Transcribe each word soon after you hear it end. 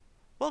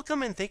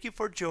Welcome and thank you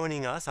for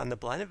joining us on the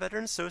Blind and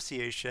Veteran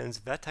Association's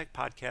Vet Tech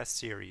Podcast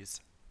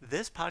Series.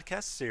 This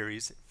podcast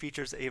series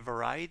features a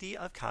variety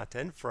of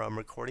content from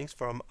recordings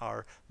from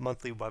our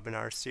monthly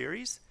webinar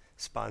series,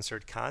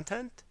 sponsored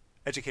content,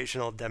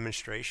 educational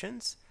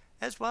demonstrations,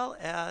 as well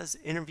as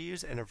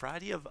interviews and a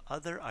variety of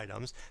other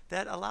items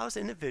that allows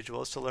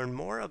individuals to learn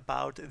more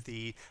about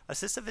the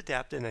assistive,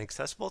 adaptive, and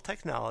accessible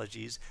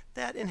technologies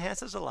that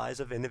enhances the lives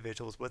of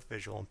individuals with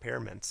visual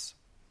impairments.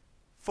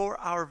 For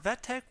our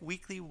VetTech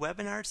Weekly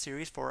Webinar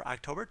Series for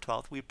October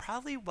 12th, we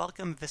proudly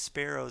welcome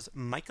Vispero's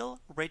Michael,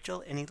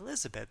 Rachel, and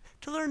Elizabeth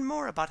to learn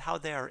more about how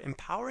they are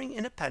empowering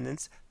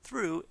independence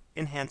through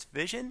enhanced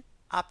vision,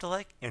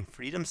 Optelec, and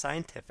Freedom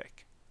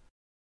Scientific.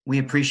 We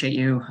appreciate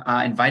you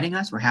inviting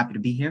us. We're happy to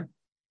be here.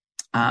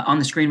 On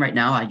the screen right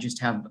now, I just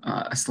have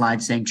a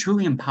slide saying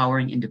truly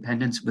empowering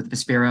independence with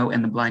Vispero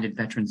and the Blinded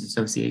Veterans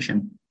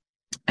Association.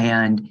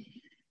 And,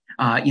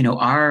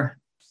 our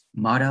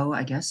motto,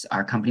 I guess,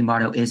 our company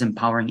motto is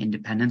empowering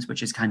independence,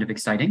 which is kind of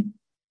exciting.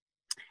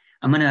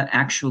 I'm going to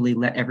actually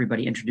let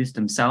everybody introduce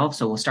themselves.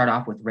 So we'll start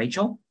off with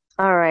Rachel.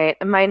 All right.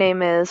 My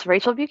name is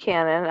Rachel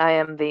Buchanan. I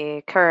am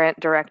the current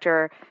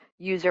Director,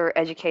 User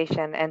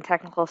Education and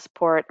Technical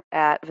Support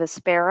at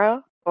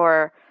Vispero,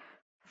 or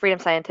Freedom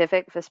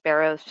Scientific.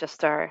 Vispero is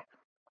just our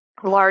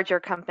larger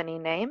company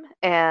name,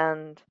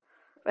 and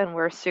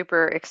we're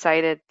super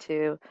excited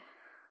to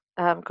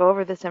go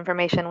over this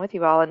information with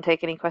you all and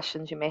take any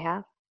questions you may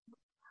have.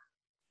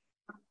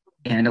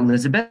 And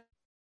Elizabeth.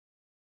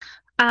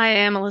 I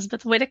am Liz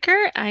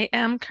Whitaker. I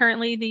am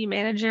currently the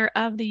manager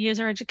of the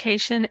user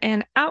education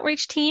and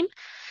outreach team.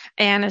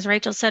 And as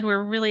Rachel said,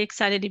 we're really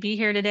excited to be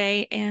here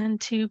today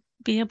and to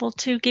be able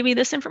to give you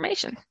this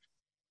information.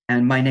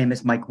 And my name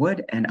is Mike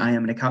Wood, and I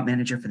am an account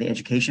manager for the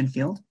education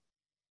field.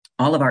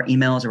 All of our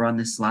emails are on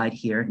this slide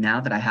here now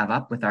that I have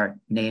up with our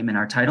name and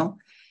our title.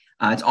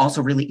 It's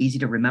also really easy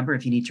to remember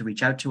if you need to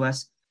reach out to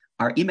us.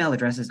 Our email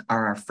addresses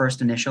are our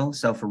first initial.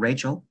 So for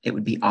Rachel, it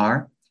would be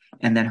R,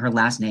 and then her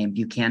last name,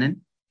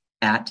 Buchanan,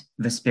 at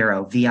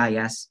Vispero,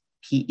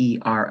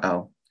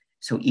 Vispero.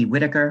 So E.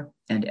 Whitaker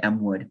and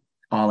M. Wood,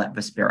 all at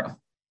Vispero.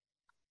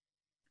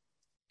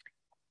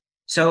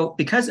 So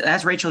because,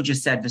 as Rachel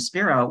just said,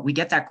 Vispero, we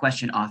get that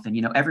question often.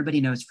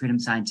 Everybody knows Freedom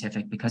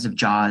Scientific because of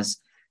JAWS,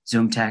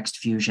 ZoomText,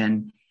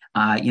 Fusion.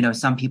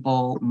 Some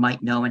people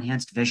might know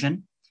Enhanced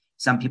Vision.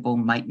 Some people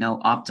might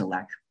know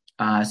Optelec.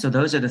 So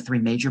those are the three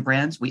major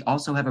brands. We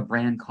also have a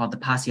brand called the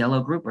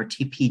Paciello Group, or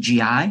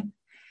TPGI.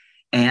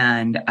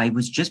 And I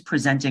was just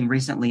presenting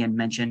recently and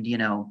mentioned,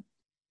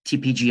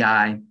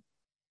 TPGI. And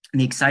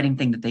the exciting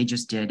thing that they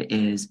just did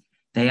is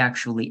they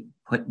actually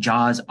put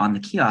JAWS on the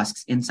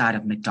kiosks inside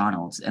of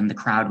McDonald's. And the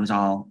crowd was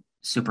all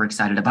super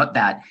excited about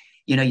that.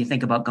 You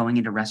think about going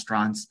into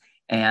restaurants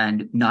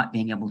and not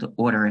being able to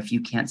order if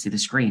you can't see the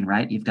screen,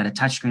 right? You've got a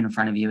touch screen in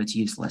front of you. It's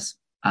useless.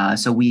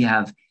 So we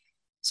have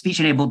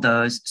speech-enabled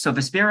those. So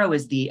Vispero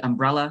is the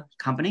umbrella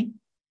company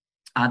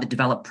that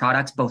develop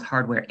products, both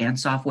hardware and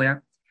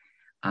software.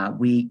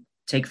 We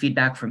take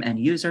feedback from end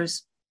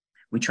users.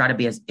 We try to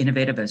be as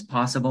innovative as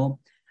possible.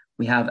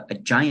 We have a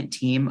giant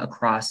team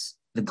across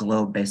the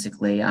globe,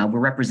 basically. We're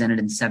represented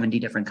in 70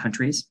 different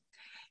countries.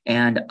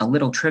 And a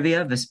little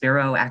trivia,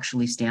 Vispero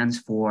actually stands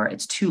for,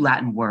 it's two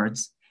Latin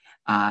words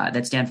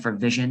that stand for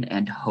vision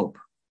and hope.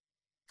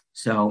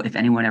 So if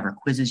anyone ever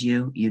quizzes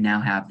you, you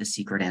now have the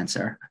secret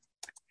answer.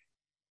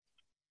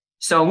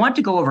 So I want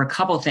to go over a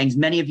couple of things.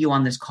 Many of you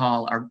on this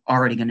call are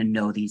already going to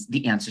know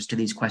the answers to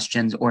these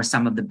questions or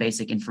some of the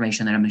basic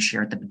information that I'm going to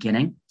share at the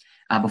beginning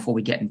before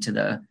we get into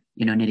the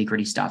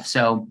nitty-gritty stuff.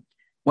 So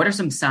what are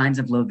some signs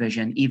of low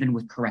vision, even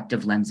with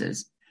corrective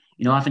lenses?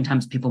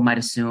 Oftentimes people might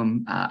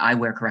assume I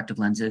wear corrective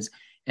lenses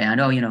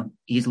and,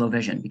 he's low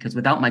vision because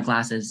without my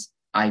glasses,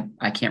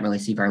 I can't really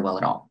see very well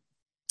at all.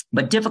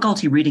 But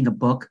difficulty reading a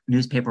book,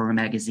 newspaper, or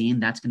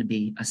magazine, that's going to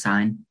be a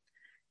sign.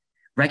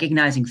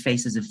 Recognizing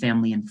faces of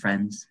family and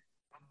friends.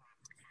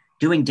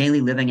 Doing daily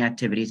living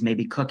activities,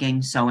 maybe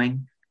cooking,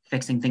 sewing,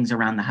 fixing things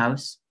around the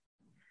house.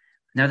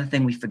 Another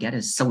thing we forget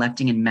is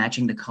selecting and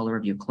matching the color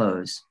of your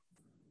clothes.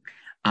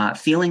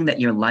 Feeling that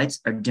your lights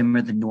are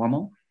dimmer than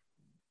normal,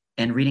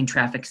 and reading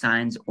traffic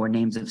signs or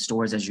names of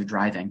stores as you're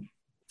driving.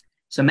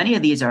 So many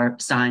of these are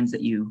signs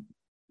that you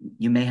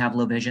may have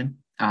low vision,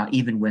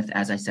 even with,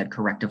 as I said,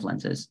 corrective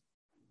lenses.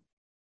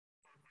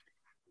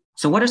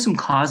 So what are some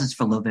causes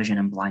for low vision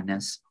and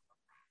blindness?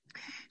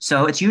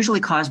 So it's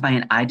usually caused by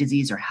an eye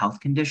disease or health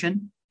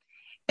condition.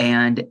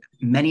 And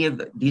many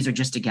of these are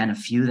just, again, a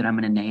few that I'm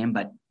going to name,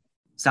 but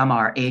some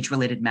are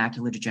age-related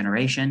macular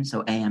degeneration,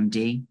 so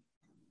AMD,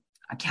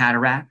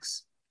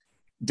 cataracts,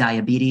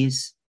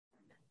 diabetes,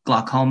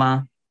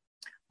 glaucoma,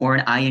 or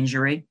an eye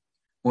injury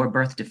or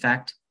birth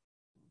defect.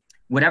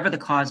 Whatever the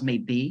cause may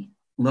be,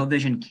 low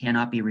vision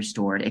cannot be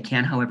restored. It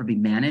can, however, be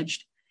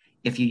managed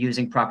if you're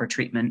using proper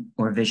treatment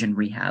or vision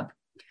rehab.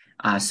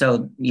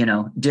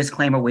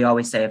 Disclaimer, we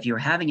always say, if you're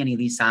having any of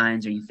these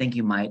signs or you think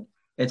you might,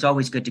 it's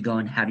always good to go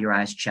and have your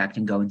eyes checked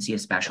and go and see a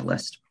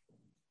specialist.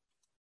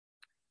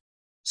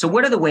 So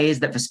what are the ways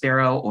that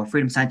Vispero or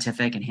Freedom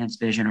Scientific, Enhanced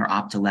Vision, or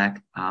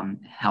Optelec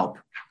help?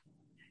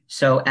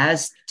 So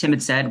as Tim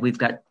had said, we've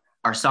got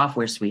our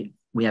software suite.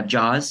 We have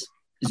JAWS,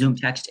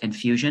 ZoomText, and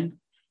Fusion.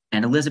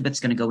 And Elizabeth's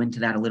going to go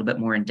into that a little bit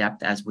more in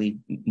depth as we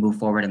move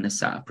forward in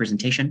this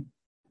presentation.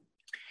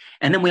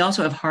 And then we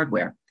also have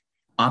hardware,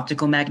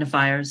 optical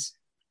magnifiers,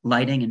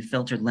 lighting and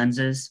filtered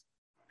lenses,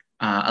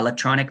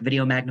 electronic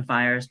video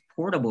magnifiers,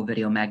 portable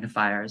video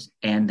magnifiers,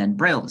 and then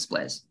Braille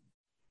displays.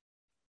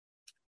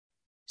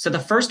 So the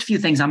first few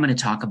things I'm going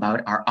to talk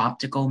about are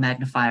optical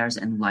magnifiers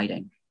and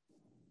lighting.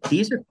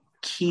 These are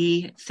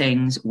key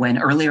things when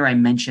earlier I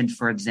mentioned,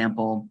 for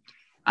example,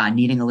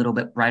 needing a little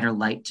bit brighter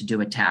light to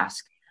do a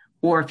task.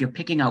 Or if you're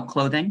picking out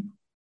clothing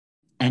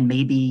and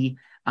maybe,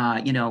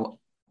 I'm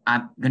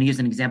going to use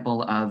an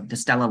example of the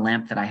Stella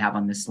lamp that I have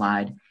on this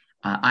slide.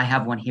 I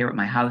have one here at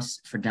my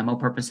house for demo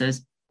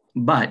purposes,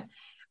 but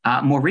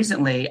more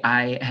recently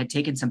I had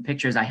taken some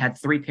pictures. I had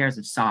 3 pairs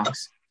of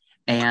socks,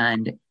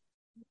 and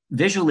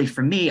visually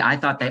for me, I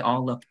thought they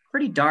all looked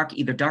pretty dark,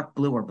 either dark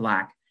blue or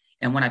black.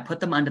 And when I put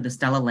them under the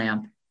Stella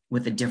lamp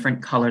with a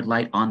different colored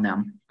light on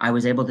them, I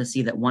was able to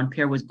see that 1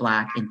 pair was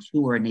black and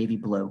 2 were navy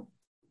blue.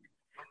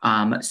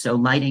 So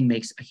lighting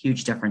makes a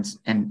huge difference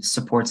and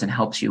supports and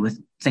helps you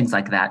with things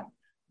like that.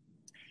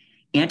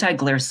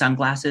 Anti-glare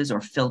sunglasses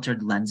or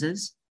filtered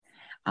lenses.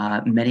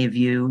 Many of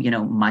you,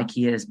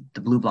 Mikey is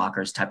the blue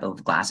blockers type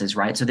of glasses,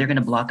 right? So they're going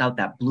to block out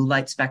that blue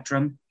light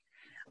spectrum.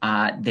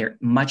 They're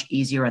much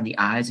easier on the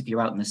eyes if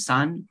you're out in the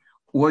sun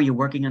or you're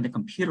working on the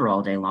computer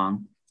all day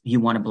long. You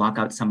want to block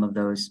out some of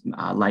those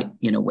light,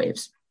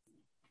 waves.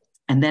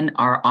 And then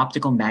our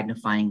optical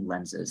magnifying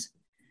lenses.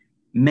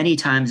 Many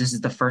times, this is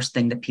the first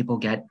thing that people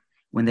get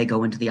when they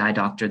go into the eye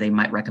doctor. They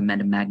might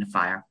recommend a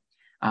magnifier.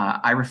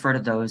 I refer to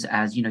those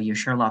as, your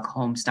Sherlock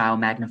Holmes style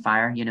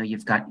magnifier.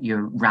 You've got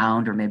your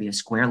round or maybe a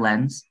square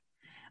lens,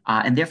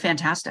 and they're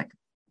fantastic.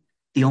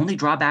 The only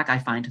drawback I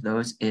find to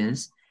those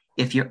is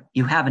if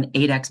you have an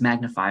 8x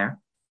magnifier,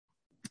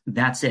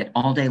 that's it.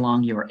 All day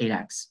long, you're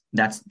 8x.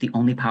 That's the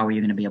only power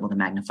you're going to be able to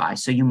magnify.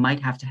 So you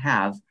might have to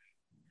have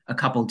a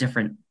couple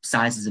different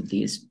sizes of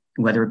these,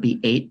 whether it be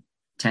 8,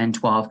 10,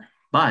 12,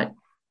 but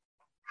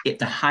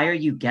the higher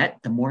you get,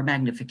 the more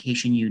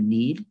magnification you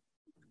need,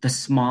 the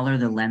smaller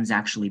the lens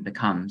actually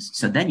becomes.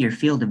 So then your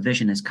field of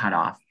vision is cut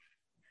off.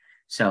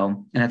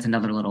 So that's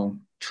another little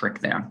trick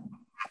there.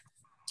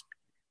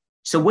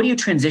 So what do you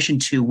transition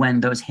to when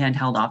those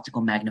handheld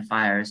optical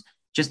magnifiers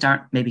just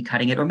aren't maybe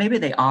cutting it? Or maybe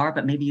they are,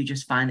 but maybe you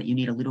just find that you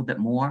need a little bit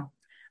more.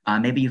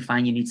 Maybe you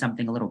find you need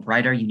something a little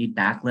brighter. You need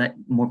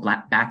more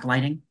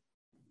backlighting.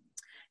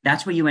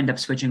 That's where you end up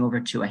switching over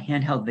to a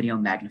handheld video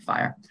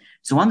magnifier.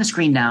 So on the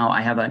screen now,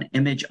 I have an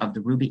image of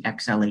the Ruby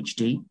XL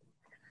HD.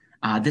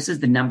 This is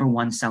the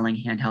 #1 selling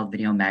handheld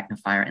video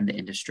magnifier in the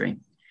industry.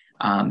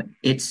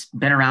 It's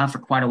been around for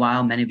quite a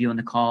while. Many of you on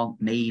the call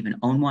may even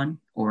own one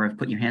or have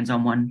put your hands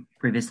on one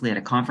previously at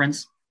a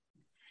conference.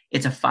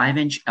 It's a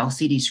 5-inch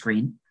LCD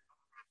screen.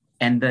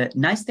 And the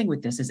nice thing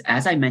with this is,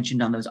 as I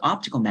mentioned on those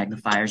optical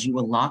magnifiers, you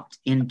were locked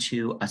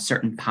into a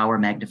certain power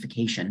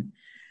magnification.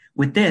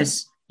 With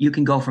this, you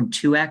can go from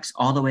 2x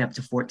all the way up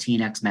to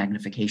 14x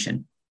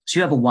magnification. So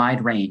you have a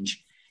wide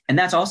range. And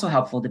that's also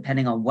helpful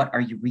depending on what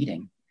are you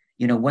reading.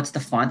 What's the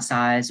font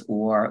size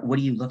or what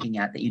are you looking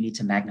at that you need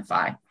to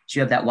magnify? So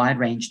you have that wide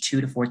range,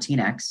 2 to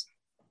 14x.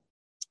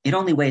 It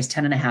only weighs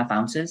 10.5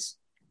 ounces.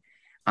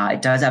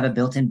 It does have a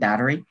built-in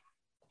battery.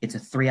 It's a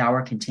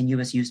 3-hour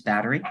continuous use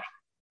battery.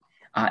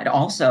 It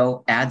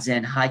also adds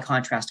in high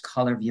contrast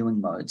color viewing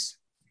modes.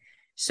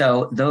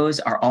 So those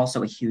are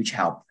also a huge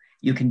help.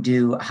 You can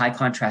do high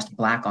contrast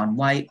black on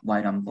white,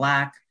 white on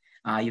black.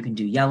 You can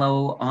do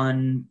yellow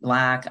on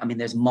black.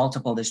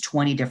 There's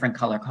 20 different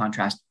color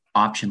contrast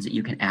options that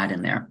you can add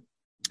in there.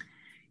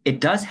 It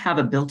does have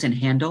a built-in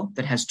handle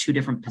that has 2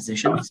 different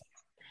positions.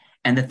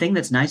 And the thing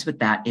that's nice with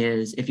that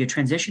is if you're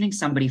transitioning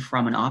somebody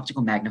from an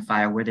optical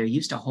magnifier where they're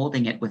used to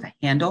holding it with a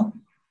handle,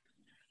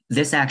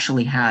 this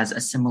actually has a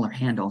similar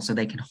handle. So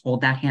they can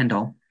hold that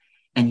handle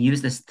and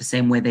use this the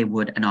same way they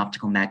would an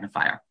optical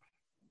magnifier,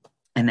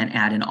 and then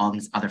add in all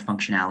these other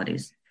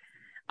functionalities.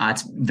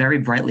 It's very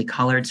brightly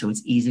colored, so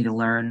it's easy to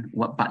learn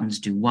what buttons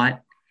do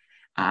what.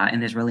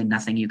 And there's really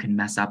nothing you can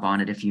mess up on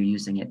it if you're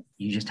using it.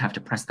 You just have to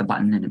press the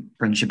button and it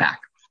brings you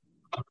back.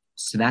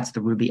 So that's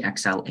the Ruby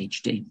XL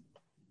HD.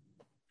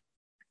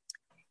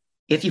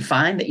 If you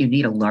find that you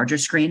need a larger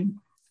screen,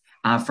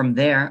 from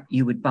there,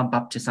 you would bump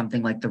up to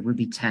something like the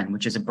Ruby 10,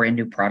 which is a brand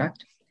new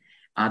product.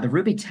 The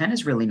Ruby 10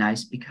 is really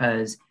nice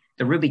because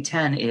the Ruby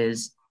 10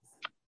 is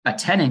a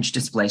 10-inch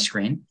display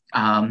screen.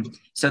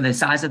 So the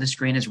size of the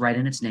screen is right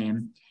in its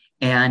name.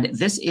 And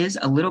this is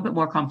a little bit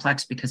more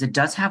complex because it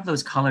does have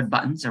those colored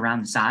buttons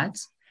around the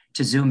sides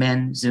to zoom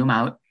in, zoom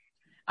out,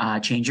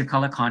 change your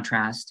color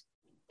contrast,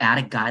 add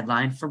a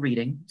guideline for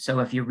reading. So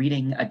if you're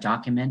reading a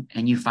document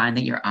and you find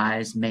that your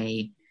eyes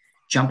may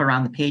jump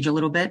around the page a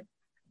little bit,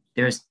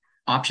 there's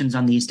options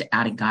on these to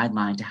add a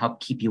guideline to help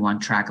keep you on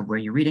track of where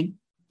you're reading.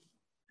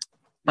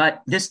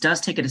 But this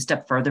does take it a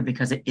step further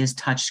because it is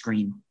touch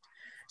screen.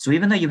 So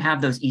even though you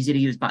have those easy to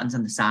use buttons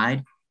on the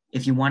side,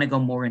 If you want to go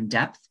more in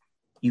depth,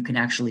 you can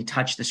actually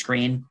touch the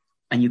screen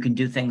and you can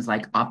do things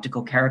like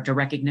optical character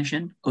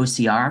recognition,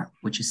 OCR,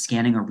 which is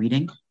scanning or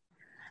reading.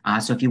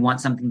 So if you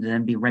want something to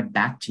then be read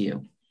back to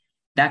you,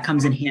 that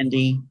comes in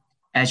handy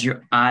as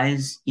your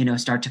eyes,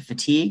 start to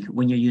fatigue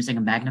when you're using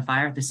a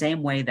magnifier, the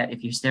same way that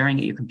if you're staring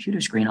at your computer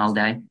screen all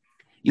day,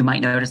 you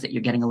might notice that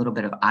you're getting a little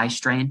bit of eye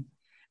strain.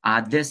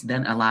 This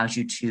then allows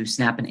you to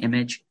snap an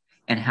image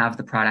and have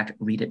the product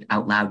read it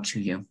out loud to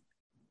you.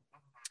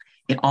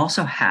 It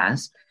also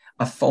has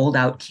a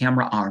fold-out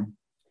camera arm.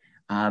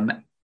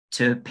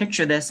 To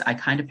picture this, I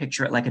kind of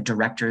picture it like a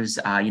director's,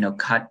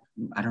 cut.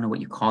 I don't know what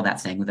you call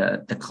that thing,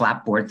 the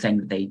clapboard thing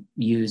that they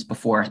use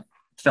before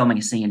filming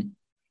a scene.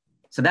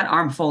 So that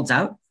arm folds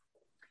out.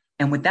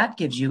 And what that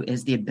gives you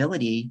is the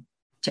ability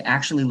to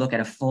actually look at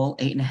a full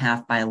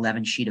 8.5 by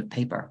 11 sheet of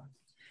paper.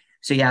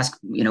 So you ask,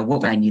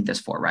 what would I need this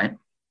for, right?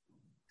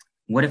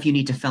 What if you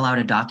need to fill out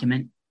a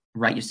document,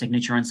 write your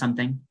signature on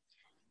something?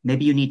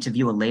 Maybe you need to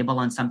view a label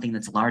on something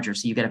that's larger.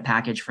 So you get a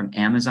package from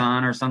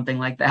Amazon or something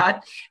like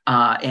that.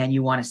 And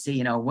you want to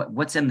see,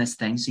 what's in this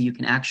thing. So you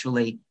can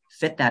actually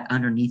fit that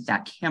underneath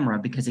that camera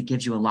because it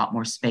gives you a lot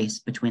more space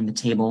between the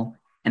table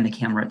and the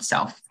camera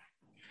itself.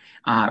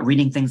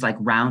 Reading things like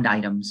round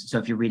items. So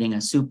if you're reading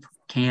a soup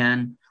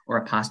can or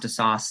a pasta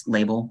sauce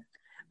label,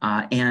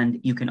 and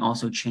you can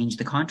also change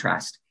the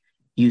contrast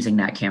using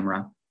that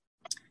camera.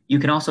 You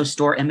can also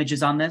store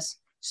images on this.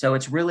 So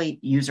it's really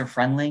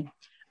user-friendly.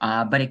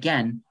 But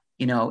again,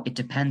 it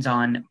depends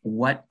on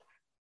what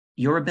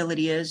your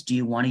ability is. Do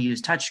you want to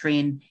use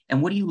touchscreen?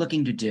 And what are you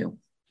looking to do?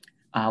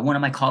 One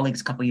of my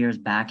colleagues a couple years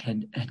back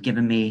had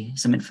given me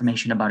some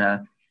information about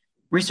a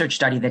research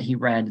study that he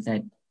read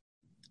that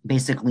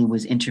basically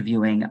was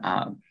interviewing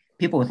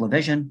people with low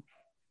vision.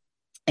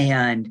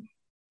 And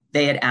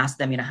they had asked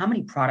them, how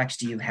many products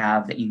do you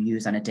have that you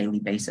use on a daily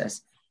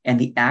basis? And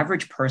the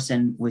average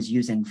person was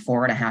using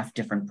 4.5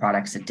 different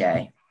products a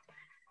day.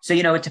 So,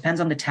 it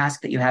depends on the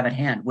task that you have at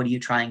hand. What are you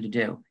trying to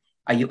do?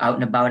 Are you out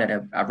and about at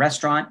a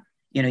restaurant?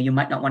 You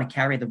might not want to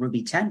carry the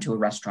Ruby 10 to a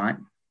restaurant,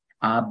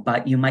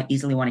 but you might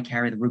easily want to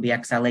carry the Ruby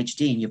XL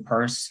HD in your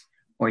purse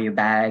or your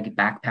bag,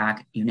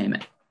 backpack, you name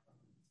it.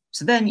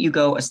 So then you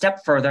go a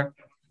step further.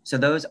 So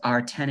those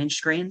are 10-inch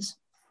screens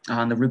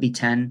on the Ruby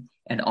 10,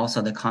 and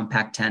also the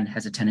Compact 10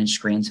 has a 10-inch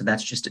screen. So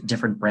that's just a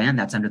different brand.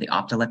 That's under the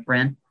Optelec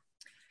brand.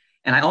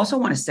 And I also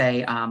want to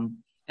say, and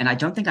I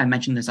don't think I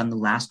mentioned this on the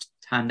last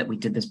time that we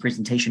did this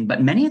presentation,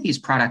 but many of these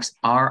products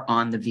are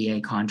on the VA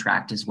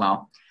contract as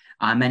well.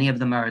 Many of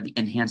them are the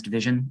Enhanced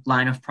Vision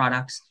line of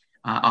products,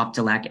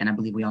 Optelec, and I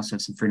believe we also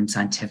have some Freedom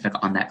Scientific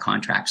on that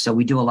contract. So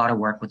we do a lot of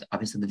work with,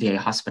 obviously, the VA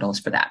hospitals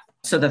for that.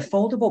 So the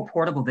foldable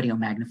portable video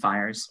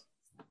magnifiers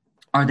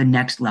are the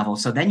next level.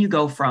 So then you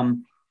go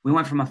we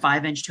went from a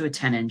 5-inch to a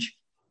 10-inch.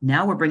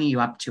 Now we're bringing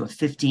you up to a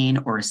 15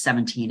 or a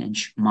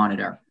 17-inch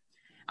monitor.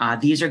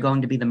 These are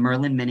going to be the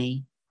Merlin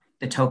Mini,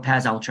 the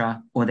Topaz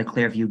Ultra, or the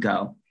Clearview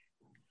Go.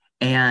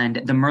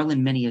 And the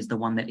Merlin Mini is the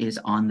one that is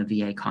on the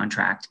VA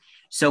contract.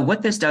 So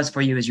what this does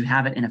for you is you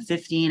have it in a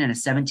 15 and a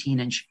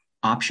 17-inch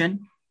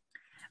option.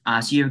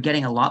 So you're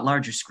getting a lot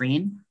larger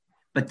screen,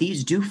 but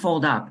these do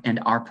fold up and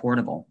are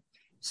portable.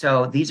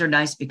 So these are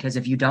nice because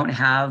if you don't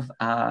have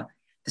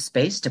the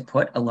space to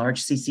put a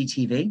large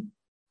CCTV,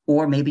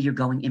 or maybe you're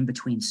going in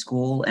between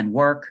school and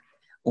work,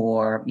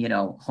 or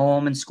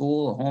home and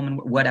school, or home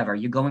and whatever,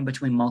 you're going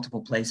between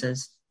multiple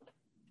places.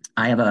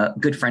 I have a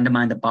good friend of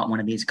mine that bought one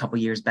of these a couple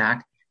years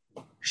back.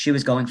 She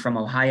was going from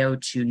Ohio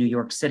to New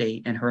York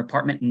City, and her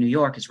apartment in New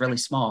York is really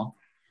small.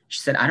 She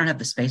said, I don't have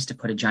the space to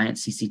put a giant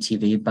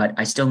CCTV, but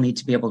I still need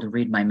to be able to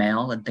read my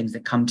mail and things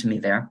that come to me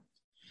there.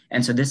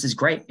 And so this is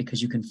great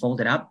because you can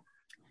fold it up.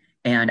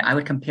 And I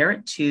would compare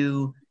it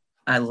to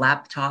a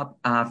laptop,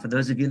 for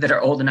those of you that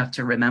are old enough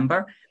to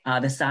remember,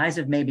 the size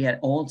of maybe an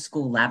old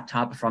school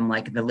laptop from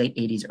like the late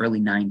 80s,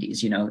 early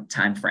 90s,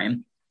 time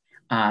frame.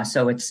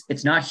 So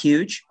it's not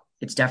huge.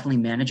 It's definitely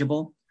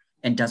manageable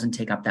and doesn't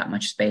take up that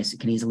much space. It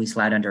can easily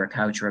slide under a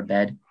couch or a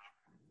bed.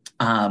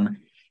 And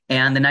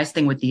the nice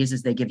thing with these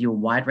is they give you a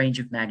wide range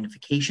of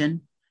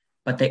magnification,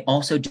 but they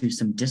also do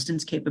some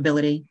distance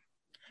capability.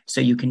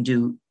 So you can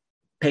do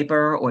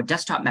paper or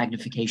desktop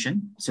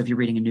magnification. So if you're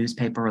reading a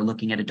newspaper or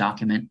looking at a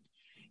document,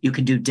 you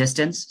can do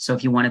distance. So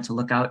if you wanted to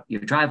look out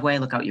your driveway,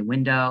 look out your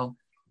window,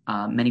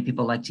 many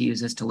people like to use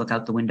this to look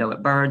out the window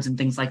at birds and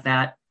things like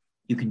that.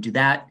 You can do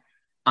that.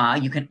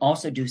 You can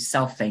also do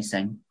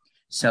self-facing.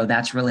 So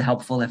that's really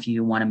helpful if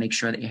you want to make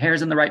sure that your hair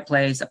is in the right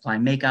place, apply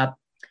makeup,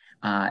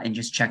 and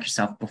just check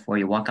yourself before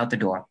you walk out the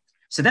door.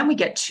 So then we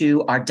get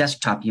to our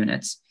desktop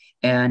units.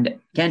 And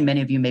again,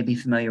 many of you may be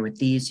familiar with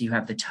these. You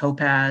have the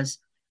Topaz,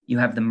 you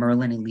have the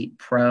Merlin Elite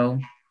Pro,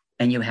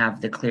 and you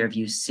have the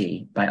Clearview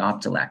C by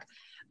Optelec.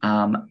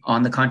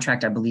 On the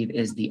contract, I believe,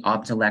 is the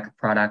Optelec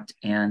product,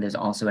 and there's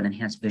also an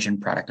Enhanced Vision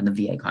product on the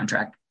VA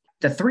contract.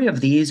 The three of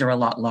these are a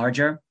lot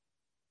larger.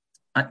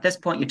 At this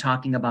point, you're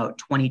talking about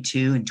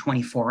 22 and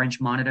 24-inch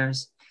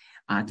monitors.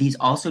 These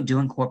also do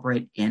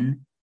incorporate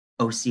in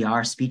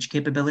OCR speech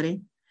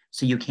capability,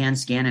 so you can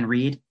scan and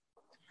read.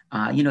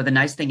 The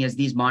nice thing is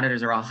these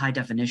monitors are all high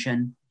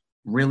definition.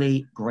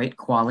 really great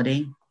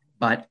quality,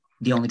 but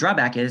the only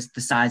drawback is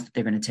the size that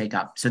they're going to take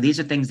up. So these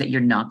are things that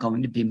you're not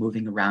going to be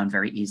moving around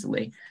very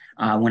easily.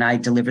 When I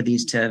deliver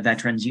these to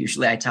veterans,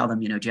 usually I tell them,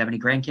 do you have any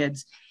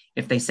grandkids?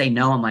 If they say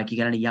no, I'm like, you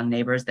got any young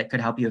neighbors that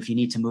could help you if you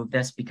need to move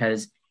this,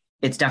 because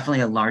it's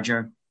definitely a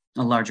larger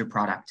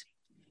product,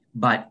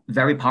 but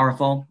very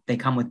powerful. They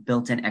come with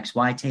built-in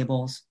XY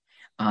tables.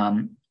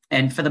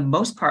 And for the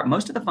most part,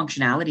 most of the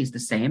functionality is the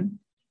same.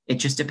 It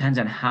just depends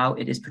on how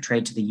it is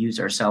portrayed to the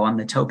user. So on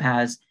the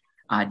Topaz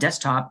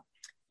desktop,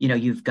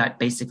 you've got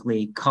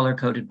basically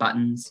color-coded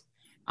buttons.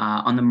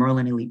 On the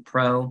Merlin Elite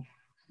Pro,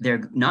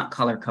 they're not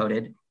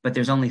color-coded, but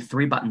there's only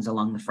 3 buttons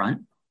along the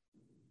front.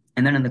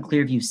 And then in the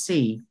Clearview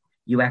C,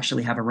 you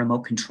actually have a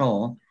remote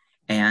control,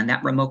 and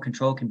that remote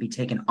control can be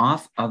taken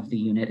off of the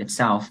unit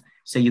itself.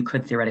 So you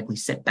could theoretically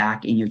sit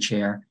back in your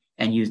chair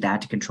and use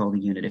that to control the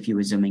unit if you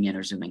were zooming in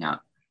or zooming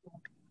out.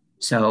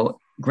 So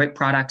great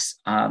products.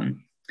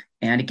 And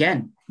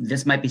again,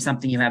 this might be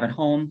something you have at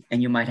home,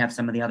 and you might have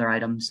some of the other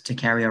items to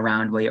carry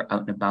around while you're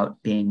out and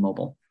about being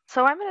mobile.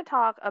 So I'm going to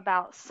talk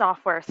about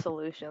software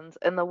solutions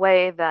and the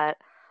way that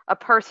a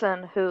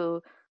person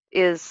who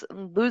is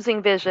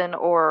losing vision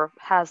or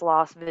has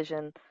lost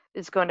vision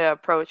is going to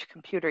approach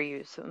computer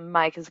use.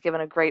 Mike has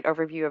given a great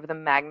overview of the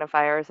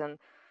magnifiers and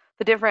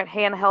the different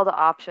handheld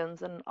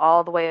options and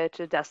all the way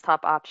to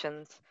desktop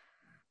options.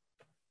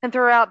 And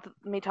throughout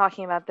me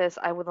talking about this,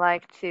 I would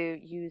like to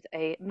use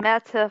a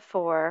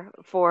metaphor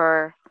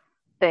for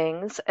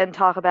things and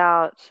talk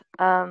about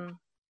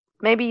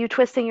maybe you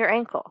twisting your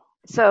ankle.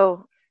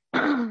 So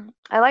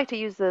I like to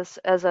use this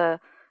as a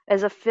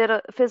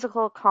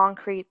physical,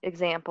 concrete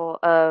example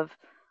of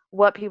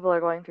what people are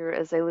going through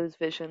as they lose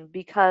vision,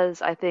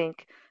 because I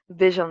think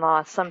vision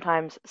loss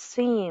sometimes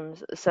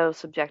seems so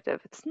subjective.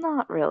 It's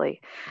not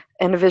really.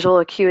 And visual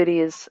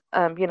acuity is,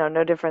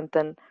 no different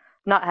than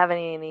not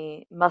having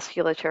any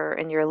musculature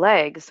in your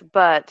legs,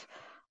 but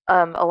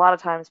a lot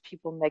of times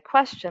people may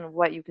question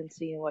what you can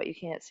see and what you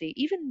can't see.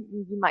 Even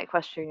you might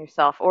question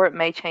yourself, or it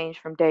may change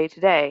from day to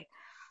day.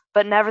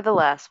 But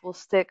nevertheless, we'll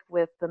stick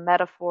with the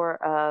metaphor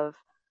of,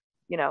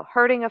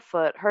 hurting a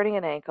foot, hurting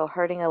an ankle,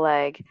 hurting a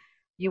leg.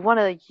 You want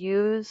to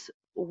use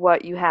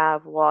what you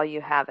have while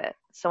you have it.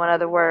 So in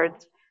other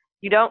words,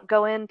 you don't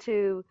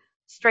go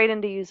straight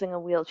into using a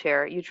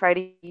wheelchair. You try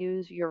to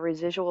use your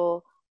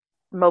residual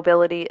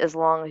mobility as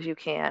long as you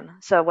can.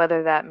 So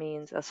whether that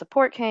means a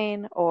support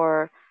cane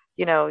or,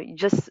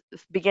 just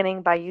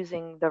beginning by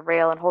using the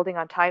rail and holding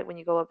on tight when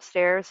you go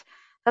upstairs,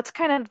 that's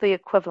kind of the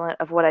equivalent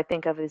of what I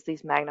think of as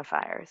these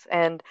magnifiers.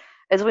 And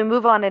as we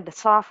move on into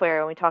software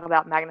and we talk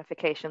about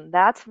magnification,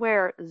 that's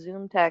where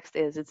ZoomText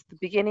is. It's the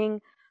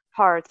beginning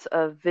parts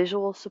of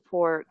visual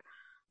support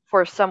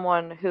for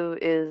someone who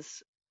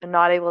is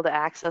not able to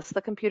access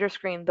the computer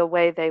screen the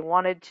way they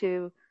wanted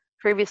to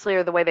previously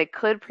or the way they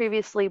could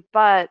previously,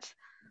 but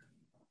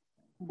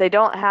they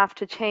don't have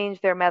to change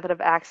their method of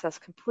access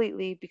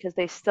completely because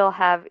they still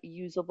have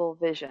usable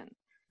vision.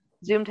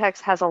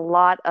 ZoomText has a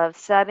lot of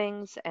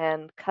settings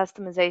and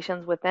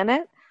customizations within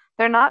it.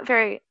 They're not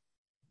very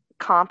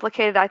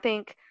complicated. I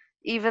think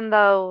even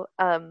though,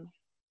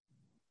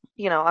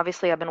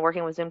 obviously I've been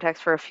working with ZoomText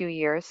for a few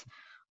years,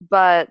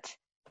 but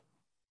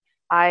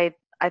I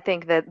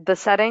think that the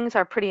settings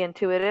are pretty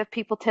intuitive.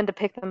 People tend to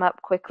pick them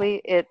up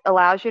quickly. It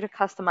allows you to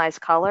customize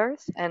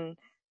colors, and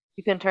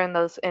you can turn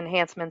those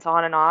enhancements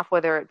on and off,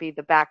 whether it be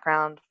the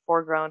background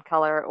foreground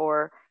color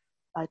or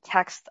a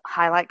text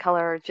highlight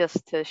color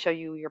just to show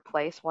you your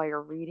place while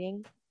you're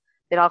reading.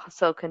 It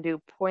also can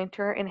do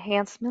pointer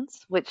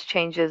enhancements, which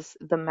changes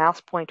the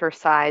mouse pointer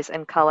size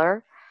and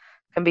color.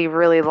 It can be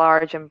really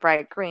large and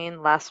bright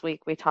green. Last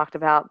week we talked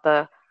about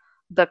the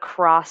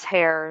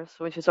crosshairs,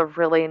 which is a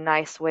really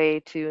nice way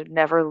to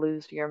never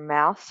lose your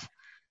mouse.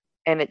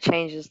 And it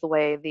changes the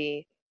way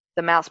the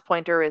mouse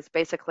pointer is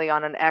basically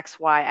on an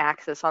XY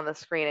axis on the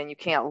screen, and you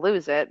can't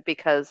lose it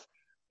because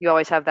you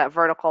always have that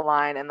vertical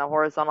line and the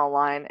horizontal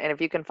line. And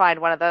if you can find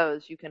one of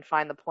those, you can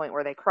find the point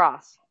where they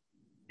cross.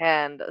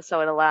 And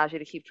so it allows you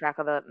to keep track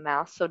of the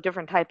mouse. So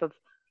different type of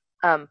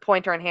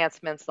pointer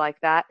enhancements like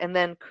that. And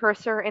then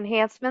cursor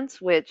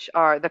enhancements, which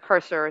are the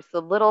cursors,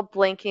 the little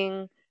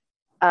blinking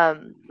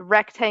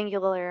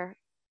rectangular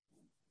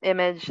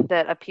image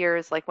that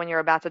appears like when you're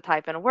about to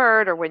type in a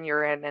word or when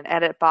you're in an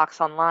edit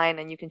box online,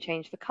 and you can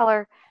change the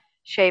color,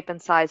 shape,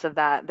 and size of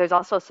that. There's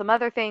also some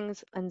other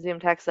things in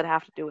ZoomText that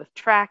have to do with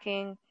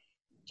tracking,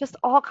 just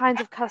all kinds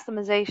of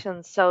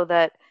customizations so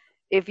that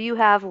if you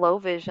have low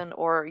vision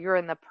or you're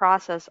in the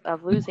process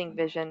of losing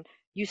vision,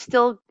 you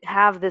still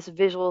have this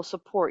visual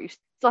support. You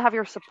still have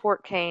your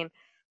support cane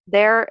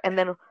there, and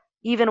then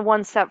even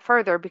one step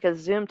further,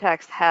 because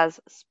ZoomText has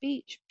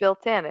speech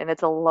built in, and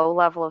it's a low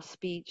level of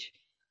speech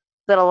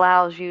that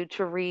allows you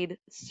to read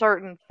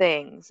certain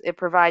things. It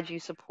provides you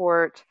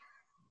support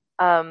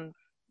um,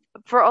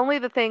 for only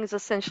the things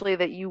essentially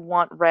that you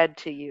want read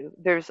to you.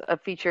 There's a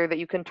feature that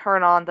you can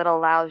turn on that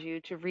allows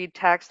you to read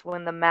text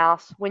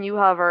when you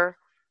hover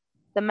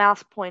the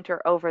mouse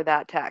pointer over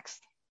that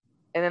text,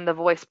 and then the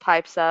voice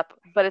pipes up.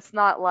 But it's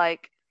not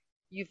like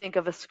you think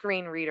of a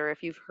screen reader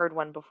if you've heard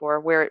one before,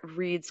 where it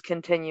reads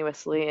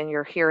continuously and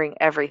you're hearing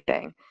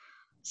everything.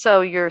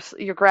 So you're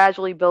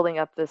gradually building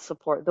up this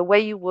support, the way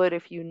you would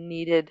if you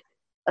needed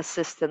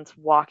assistance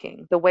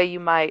walking, the way you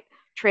might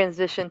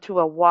transition to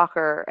a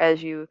walker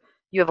as you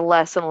have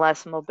less and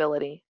less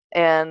mobility.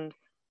 And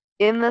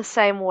in the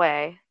same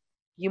way,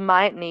 you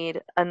might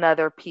need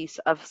another piece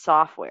of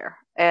software.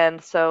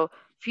 And so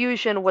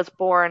Fusion was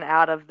born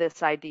out of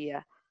this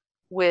idea,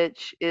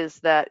 which is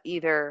that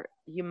either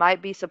you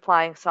might be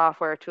supplying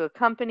software to a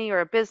company or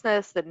a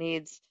business that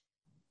needs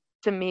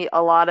to meet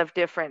a lot of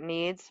different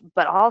needs,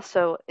 but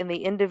also in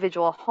the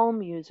individual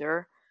home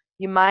user,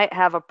 you might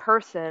have a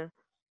person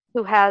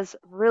who has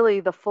really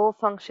the full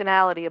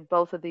functionality of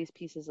both of these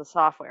pieces of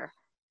software.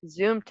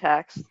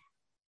 ZoomText,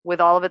 with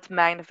all of its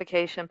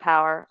magnification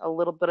power, a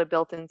little bit of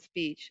built-in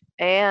speech,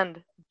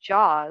 and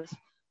JAWS,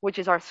 which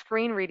is our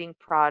screen reading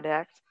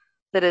product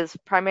that is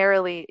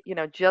primarily,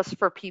 just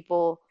for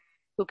people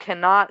who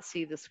cannot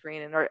see the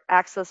screen and are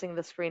accessing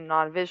the screen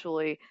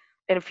non-visually.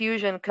 And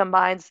Fusion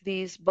combines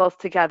these both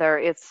together.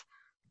 It's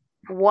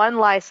one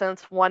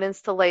license, one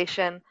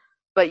installation,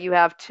 but you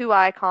have two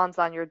icons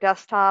on your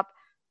desktop,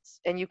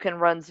 and you can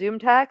run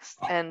ZoomText.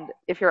 And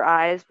if your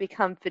eyes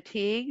become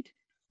fatigued,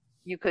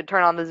 you could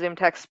turn on the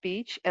ZoomText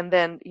speech. And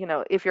then,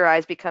 if your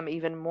eyes become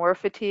even more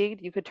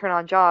fatigued, you could turn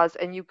on JAWS,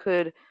 and you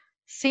could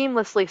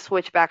seamlessly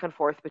switch back and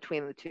forth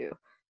between the two.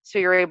 So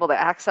you're able to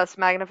access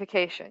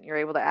magnification, you're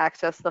able to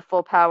access the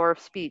full power of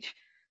speech.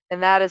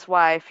 And that is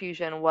why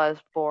Fusion was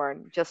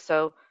born, just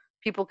so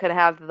people could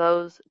have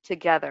those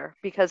together.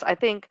 Because I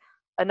think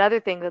another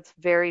thing that's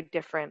very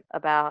different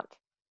about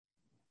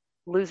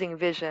losing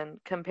vision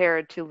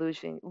compared to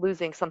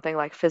losing something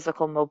like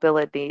physical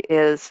mobility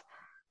is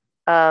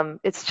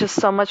it's just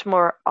so much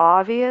more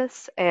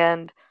obvious,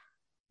 and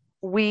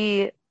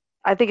I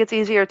think it's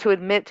easier to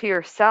admit to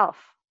yourself.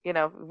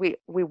 We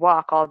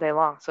walk all day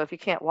long, so if you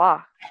can't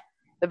walk,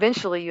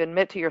 eventually you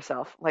admit to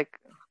yourself, like,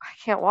 I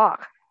can't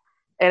walk,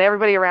 and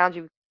everybody around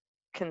you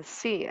can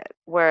see it.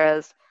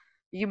 Whereas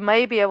you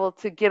may be able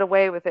to get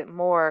away with it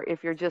more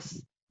if you're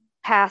just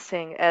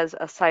passing as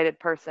a sighted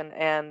person.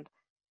 And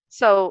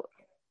so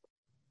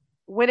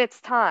when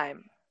it's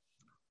time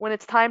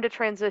to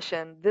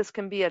transition, this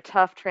can be a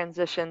tough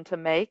transition to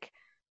make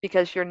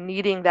because you're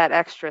needing that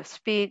extra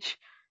speech.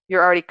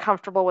 You're already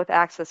comfortable with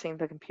accessing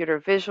the computer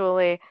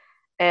visually,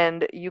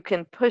 and you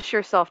can push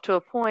yourself to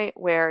a point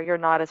where you're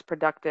not as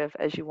productive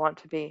as you want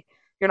to be.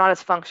 You're not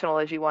as functional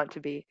as you want to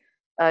be.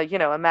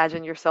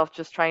 Imagine yourself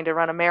just trying to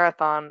run a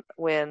marathon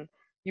when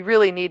you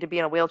really need to be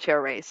in a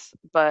wheelchair race,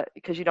 but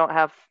because you don't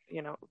have,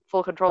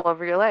 full control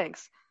over your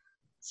legs.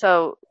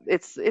 So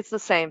it's the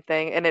same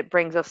thing, and it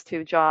brings us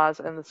to JAWS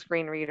and the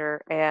screen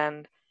reader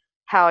and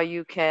how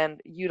you can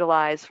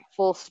utilize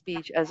full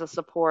speech as a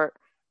support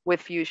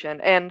with Fusion.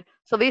 And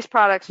so these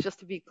products, just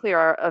to be clear,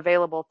 are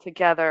available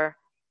together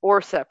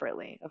or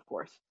separately, of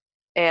course.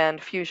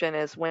 And Fusion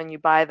is when you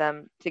buy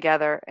them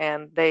together,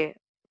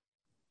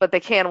 but they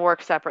can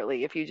work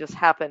separately if you just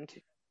happen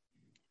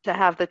to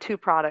have the two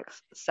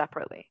products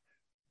separately.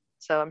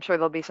 So I'm sure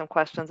there'll be some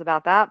questions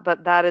about that,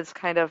 but that is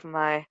kind of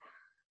my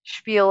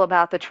spiel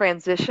about the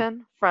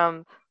transition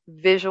from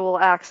visual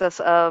access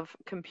of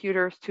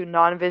computers to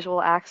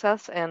non-visual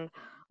access. And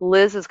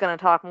Liz is going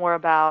to talk more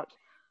about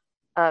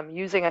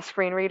using a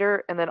screen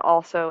reader and then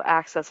also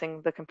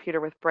accessing the computer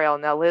with Braille.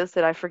 Now, Liz,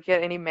 did I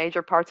forget any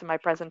major parts of my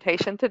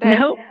presentation today?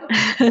 No,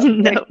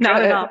 no,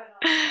 not at all.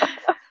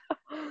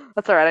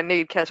 That's all right. I knew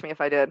you'd catch me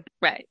if I did.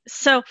 Right.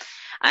 So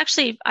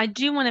actually, I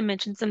do want to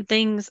mention some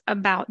things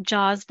about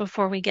JAWS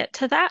before we get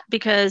to that,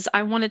 because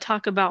I want to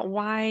talk about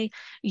why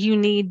you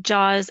need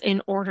JAWS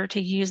in order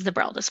to use the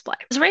Braille display.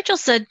 As Rachel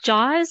said,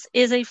 JAWS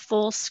is a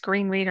full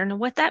screen reader. And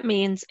what that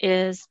means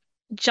is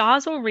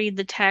JAWS will read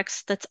the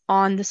text that's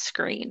on the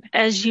screen.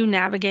 As you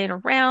navigate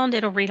around,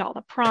 it'll read all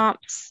the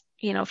prompts.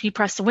 If you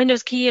press the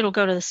Windows key, it'll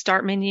go to the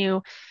Start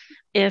menu.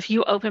 If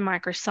you open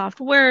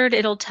Microsoft Word,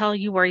 it'll tell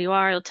you where you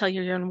are. It'll tell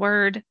you you're in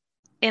Word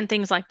and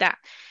things like that.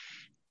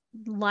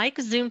 Like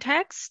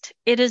ZoomText,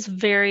 it is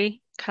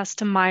very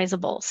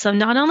customizable. So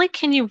not only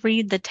can you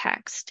read the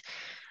text,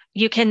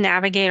 you can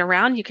navigate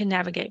around. You can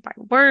navigate by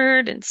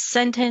word and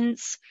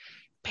sentence,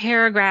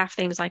 paragraph,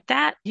 things like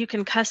that. You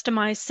can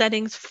customize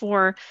settings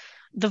for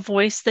the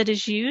voice that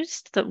is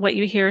used, what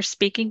you hear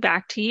speaking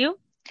back to you,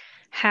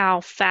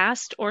 how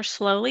fast or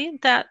slowly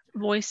that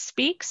voice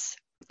speaks.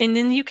 And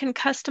then you can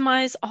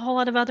customize a whole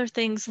lot of other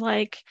things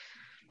like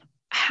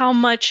how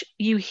much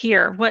you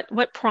hear.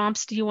 What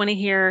prompts do you want to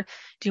hear?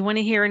 Do you want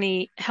to hear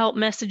any help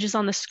messages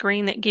on the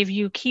screen that give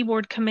you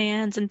keyboard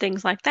commands and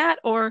things like that?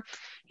 Or,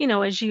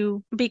 as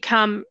you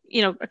become,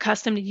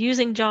 accustomed to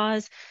using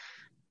JAWS,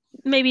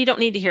 maybe you don't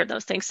need to hear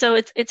those things. So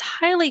it's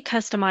highly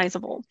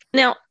customizable.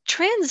 Now,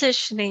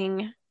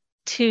 transitioning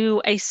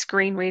to a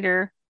screen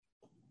reader,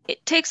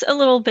 it takes a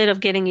little bit of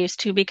getting used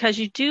to, because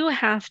you do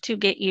have to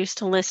get used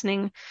to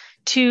listening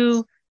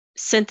to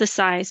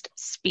synthesized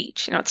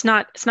speech. It's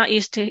not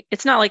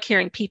like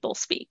hearing people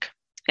speak.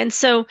 And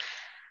so,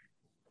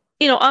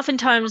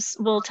 oftentimes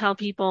we'll tell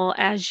people,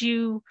 as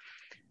you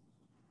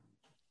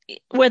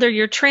whether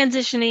you're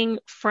transitioning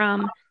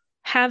from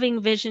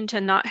having vision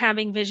to not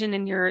having vision,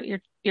 and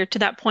you're to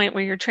that point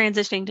where you're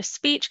transitioning to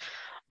speech,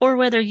 or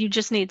whether you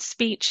just need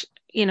speech,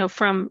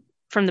 from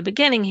the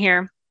beginning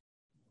here,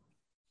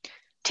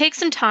 take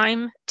some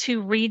time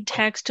to read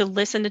text, to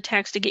listen to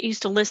text, to get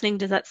used to listening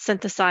to that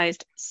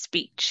synthesized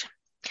speech.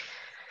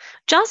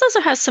 JAWS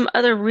also has some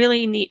other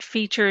really neat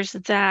features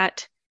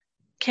that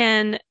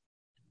can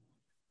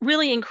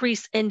really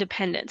increase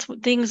independence.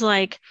 Things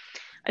like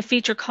a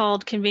feature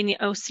called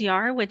Convenient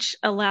OCR, which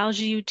allows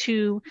you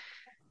to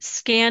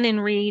scan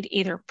and read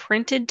either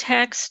printed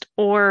text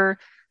or,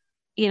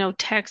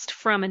 text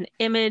from an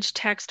image,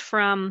 text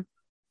from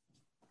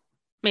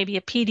maybe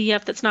a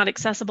PDF that's not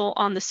accessible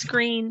on the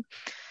screen.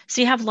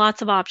 So you have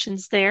lots of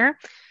options there.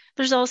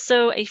 There's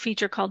also a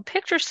feature called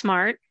Picture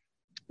Smart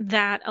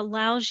that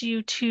allows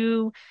you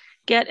to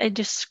get a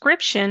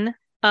description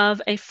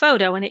of a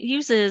photo, and it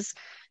uses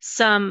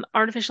some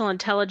artificial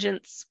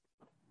intelligence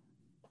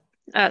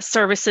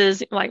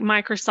services like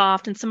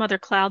Microsoft and some other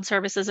cloud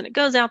services, and it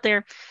goes out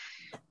there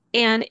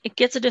and it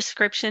gets a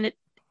description.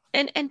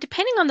 And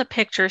depending on the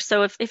picture,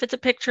 so if it's a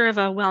picture of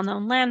a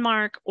well-known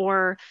landmark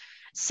or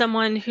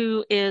someone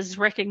who is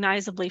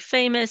recognizably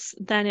famous,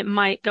 then it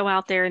might go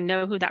out there and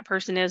know who that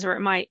person is, or it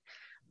might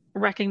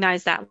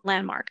recognize that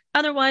landmark.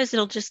 Otherwise,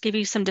 it'll just give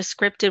you some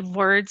descriptive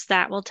words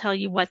that will tell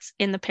you what's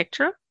in the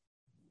picture.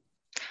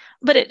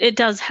 But it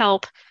does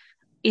help,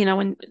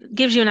 and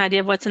gives you an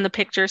idea of what's in the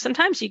picture.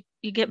 Sometimes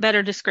you get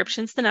better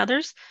descriptions than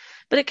others,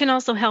 but it can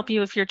also help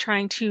you if you're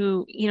trying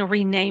to,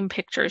 rename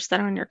pictures that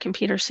are on your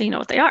computer so you know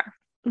what they are.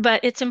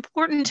 But it's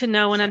important to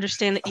know and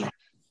understand that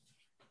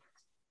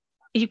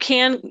you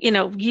can,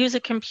 use a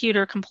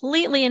computer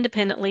completely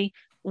independently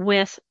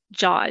with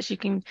JAWS. You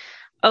can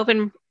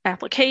open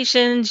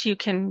applications, you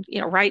can,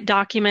 write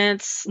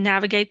documents,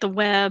 navigate the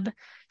web,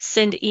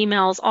 send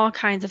emails, all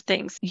kinds of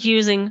things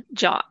using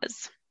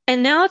JAWS.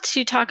 And now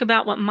to talk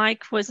about what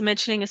Mike was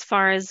mentioning as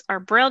far as our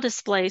Braille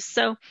displays.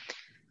 So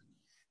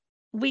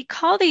we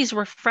call these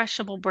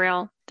refreshable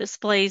Braille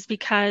displays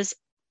because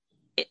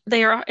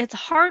it's a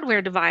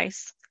hardware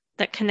device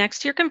that connects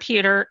to your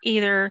computer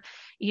either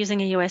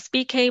using a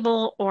USB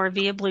cable or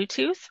via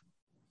Bluetooth.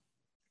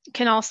 It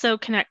can also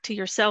connect to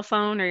your cell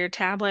phone or your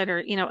tablet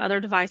or other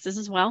devices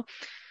as well.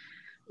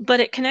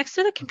 But it connects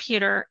to the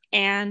computer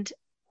and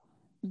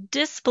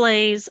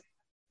displays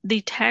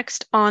the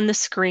text on the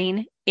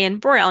screen in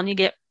Braille, and you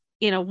get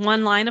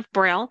one line of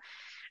Braille,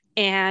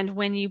 and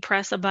when you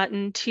press a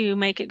button to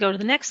make it go to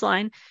the next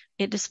line,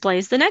 it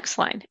displays the next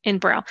line in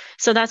Braille.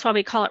 So that's why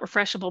we call it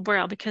refreshable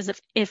Braille, because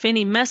if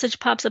any message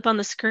pops up on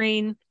the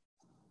screen,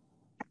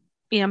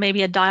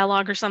 maybe a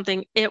dialogue or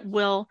something, it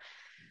will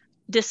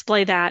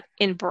display that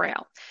in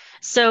Braille.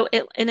 So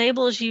it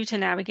enables you to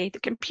navigate the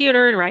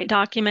computer, to write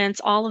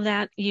documents, all of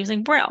that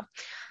using Braille.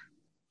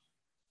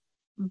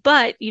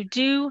 But you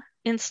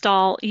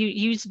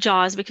use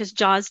JAWS because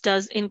JAWS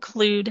does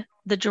include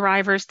the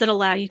drivers that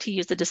allow you to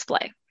use the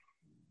display.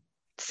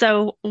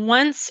 So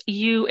once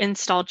you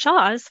install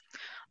JAWS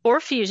or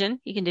Fusion,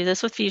 you can do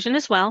this with Fusion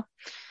as well,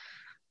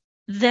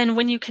 then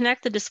when you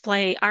connect the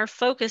display, our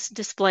focus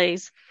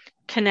displays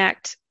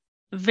connect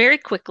very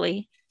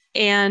quickly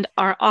and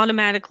are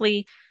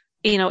automatically,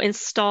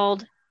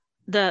 installed.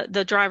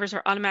 The drivers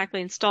are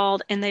automatically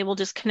installed, and they will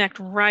just connect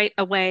right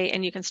away,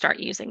 and you can start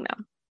using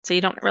them. So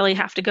you don't really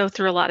have to go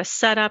through a lot of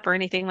setup or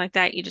anything like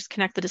that. You just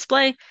connect the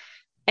display,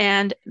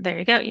 and there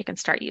you go. You can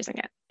start using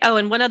it. Oh,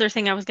 and one other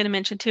thing I was going to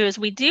mention too is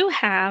we do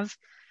have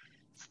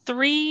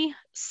 3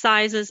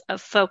 sizes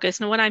of focus.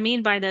 Now, what I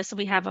mean by this,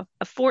 we have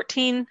a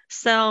 14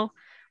 cell,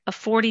 a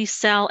 40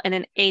 cell, and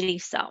an 80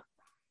 cell.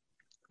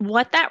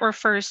 What that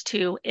refers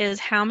to is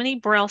how many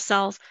Braille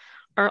cells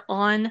are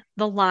on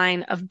the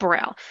line of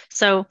Braille.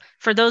 So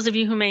for those of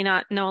you who may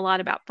not know a lot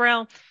about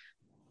Braille,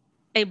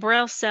 a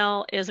Braille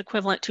cell is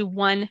equivalent to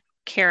 1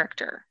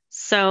 character.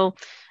 So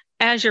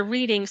as you're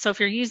reading, so if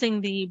you're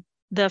using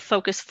the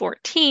Focus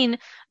 14,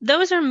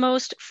 those are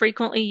most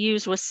frequently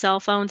used with cell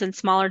phones and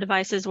smaller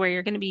devices where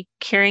you're going to be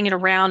carrying it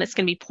around. It's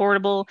going to be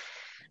portable.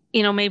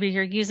 Maybe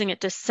you're using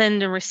it to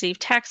send and receive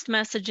text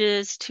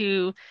messages,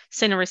 to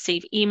send and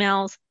receive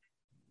emails.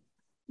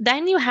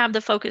 Then you have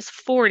the Focus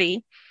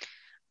 40,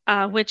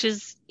 which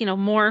is,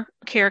 more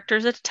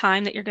characters at a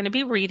time that you're going to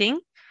be reading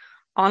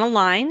on a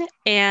line,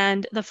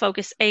 and the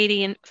Focus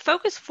 80. And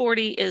Focus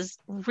 40 is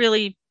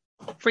really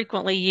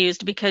frequently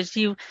used because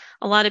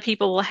a lot of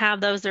people will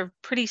have those. They're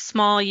pretty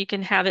small. You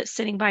can have it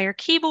sitting by your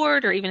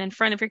keyboard or even in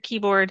front of your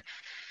keyboard.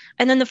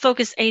 And then the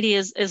Focus 80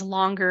 is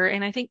longer,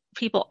 and I think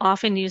people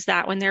often use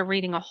that when they're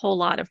reading a whole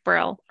lot of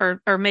Braille,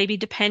 or maybe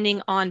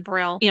depending on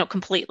Braille,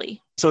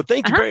 completely. So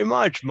thank you very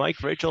much,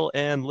 Mike, Rachel,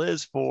 and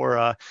Liz,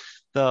 for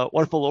the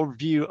wonderful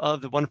overview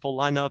of the wonderful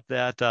lineup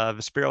that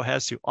Vispero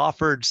has to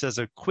offer. Just as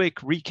a quick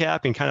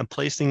recap and kind of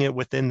placing it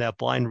within that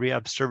blind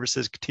rehab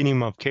services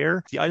continuum of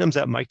care, the items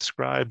that Mike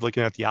described,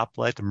 looking at the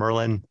Oplet, the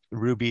Merlin,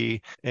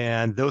 Ruby,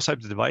 and those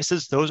types of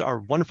devices, those are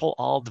wonderful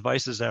all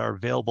devices that are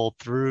available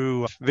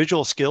through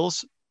Visual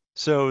Skills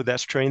So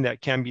that's training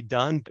that can be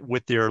done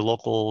with your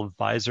local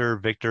advisor,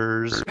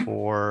 Victors,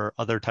 or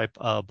other type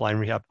of blind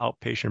rehab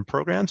outpatient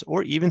programs,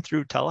 or even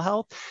through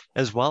telehealth,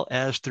 as well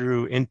as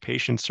through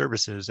inpatient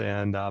services.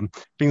 And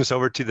bring us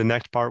over to the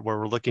next part where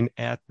we're looking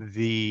at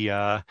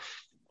the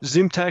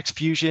ZoomText,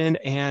 Fusion,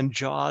 and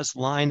JAWS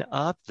line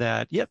up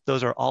that, yep,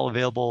 those are all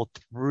available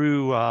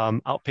through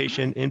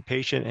outpatient,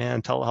 inpatient,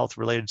 and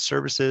telehealth-related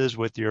services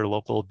with your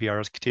local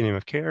BRS continuum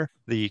of care.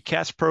 The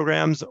CAS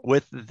programs.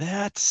 With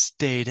that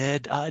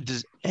stated,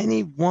 does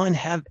anyone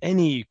have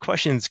any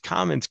questions,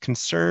 comments,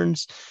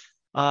 concerns,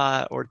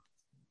 or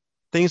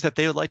things that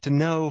they would like to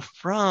know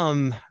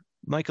from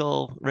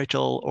Michael,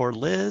 Rachel, or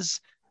Liz?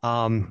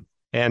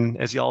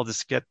 And as y'all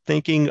just get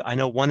thinking, I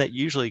know one that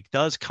usually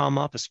does come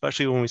up,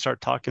 especially when we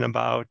start talking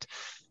about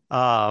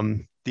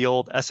the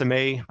old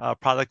SMA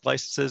product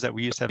licenses that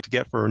we used to have to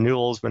get for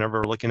renewals whenever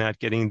we're looking at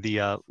getting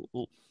the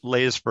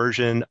latest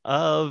version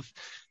of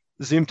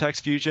ZoomText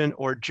Fusion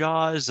or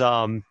JAWS.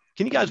 Can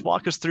you guys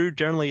walk us through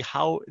generally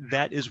how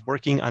that is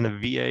working on the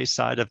VA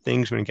side of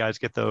things when you guys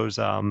get those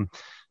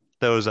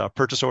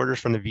purchase orders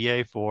from the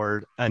VA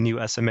for a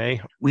new SMA?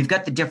 We've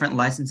got the different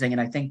licensing, and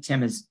I think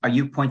Tim are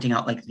you pointing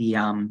out like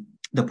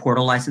the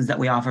portal license that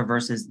we offer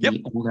versus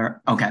the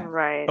older? Okay.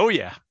 Right. Oh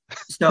yeah.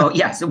 So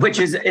yes, which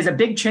is a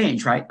big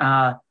change, right?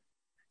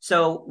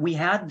 So we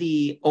had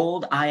the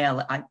old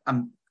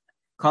I'm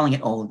calling it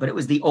old, but it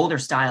was the older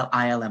style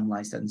ILM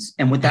license.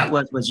 And what that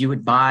was you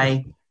would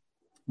buy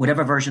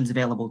whatever version's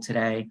available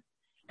today,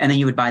 and then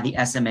you would buy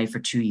the SMA for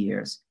 2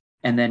 years.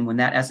 And then when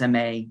that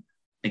SMA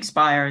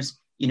expires,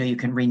 you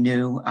can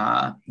renew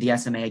the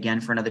SMA again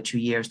for another 2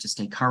 years to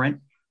stay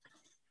current.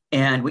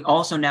 And we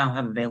also now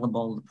have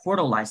available the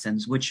portal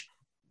license, which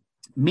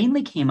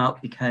mainly came out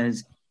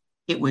because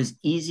it was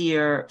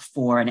easier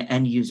for an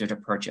end user to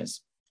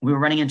purchase. We were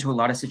running into a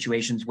lot of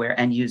situations where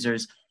end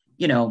users,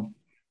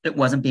 it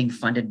wasn't being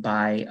funded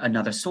by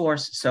another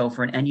source. So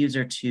for an end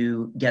user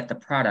to get the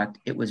product,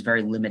 it was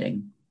very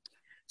limiting.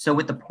 So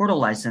with the portal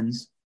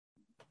license,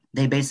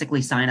 they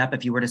basically sign up.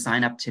 If you were to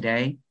sign up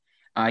today,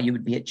 you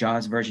would be at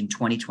JAWS version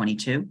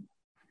 2022,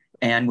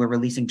 and we're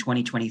releasing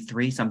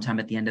 2023 sometime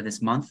at the end of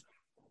this month.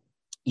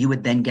 You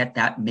would then get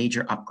that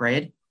major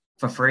upgrade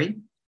for free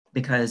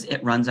because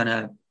it runs on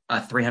a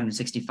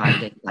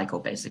 365-day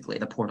cycle, basically,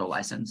 the portal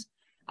license.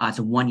 It's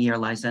a 1-year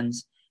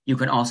license. You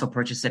can also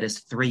purchase it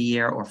as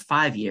 3-year or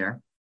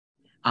 5-year,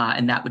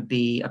 and that would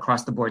be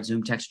across the board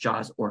ZoomText,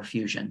 JAWS, or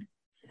Fusion.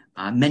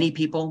 Many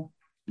people,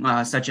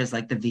 such as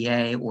like the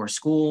VA or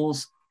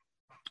schools,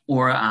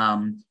 or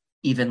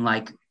even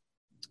like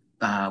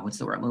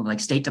like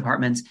state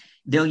departments,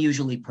 they'll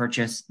usually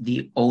purchase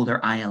the older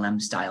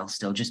ILM style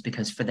still, just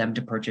because for them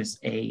to purchase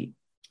a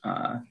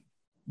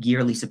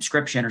yearly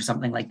subscription or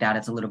something like that,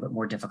 it's a little bit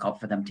more difficult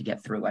for them to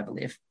get through, I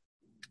believe.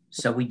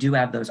 So we do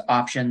have those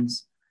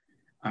options.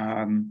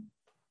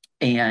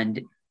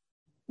 And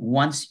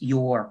once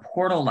your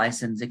portal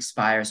license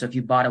expires, so if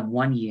you bought a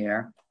 1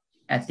 year,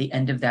 at the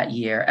end of that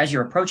year, as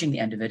you're approaching the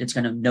end of it, it's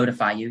going to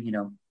notify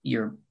you,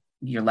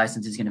 your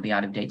license is going to be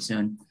out of date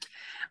soon.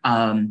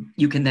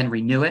 You can then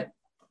renew it.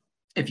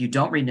 If you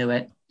don't renew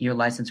it, your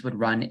license would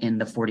run in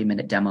the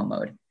 40-minute demo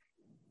mode,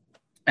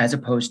 as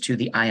opposed to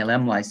the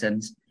ILM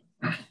license,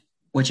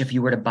 which if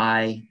you were to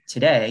buy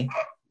today,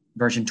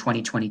 version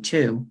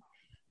 2022,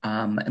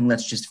 and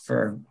let's just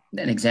for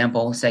an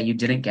example, say you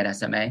didn't get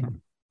SMA,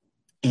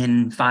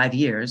 in 5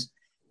 years,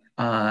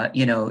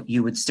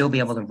 you would still be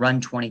able to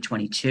run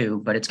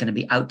 2022, but it's going to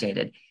be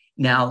outdated.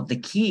 Now, the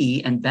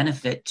key and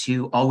benefit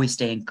to always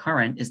staying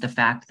current is the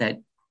fact that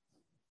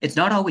it's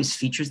not always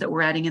features that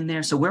we're adding in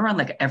there. So we're on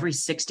like every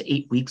 6 to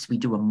 8 weeks, we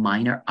do a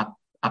minor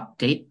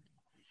update,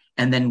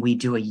 and then we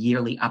do a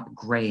yearly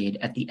upgrade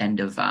at the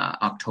end of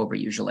October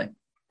usually.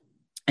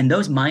 And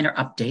those minor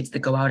updates that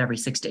go out every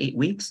 6 to 8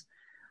 weeks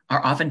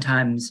are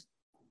oftentimes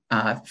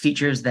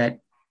features that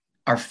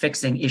are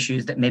fixing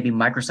issues that maybe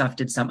Microsoft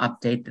did some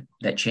update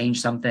that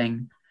changed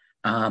something,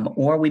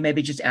 or we may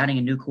be just adding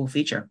a new cool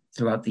feature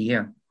throughout the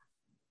year.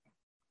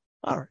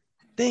 All right.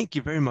 Thank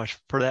you very much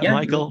for that,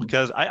 Michael,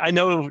 because I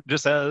know,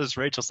 just as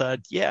Rachel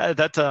said,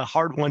 that's a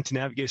hard one to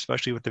navigate,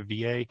 especially with the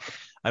VA.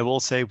 I will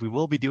say we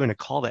will be doing a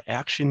call to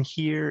action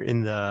here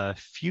in the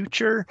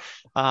future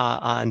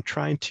on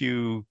trying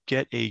to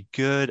get a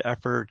good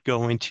effort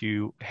going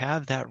to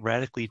have that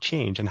radically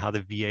change in how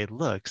the VA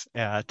looks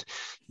at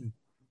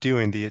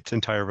doing its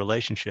entire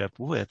relationship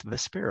with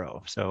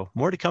Vispero. So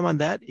more to come on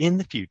that in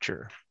the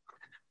future.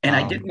 And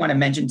I did want to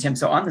mention, Tim,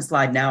 so on the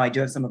slide now, I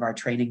do have some of our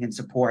training and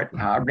support.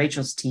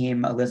 Rachel's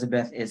team,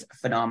 Elizabeth, is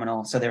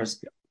phenomenal. So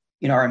there's,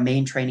 our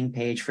main training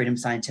page,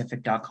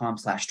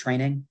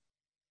 freedomscientific.com/training.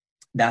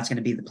 That's going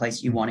to be the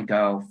place you want to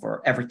go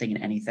for everything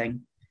and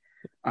anything.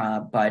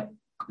 But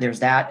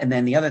there's that. And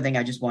then the other thing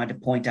I just wanted to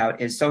point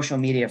out is social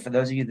media. For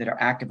those of you that are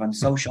active on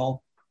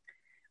social,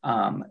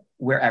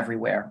 we're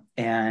everywhere.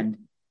 And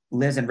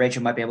Liz and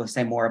Rachel might be able to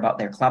say more about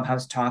their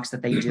Clubhouse talks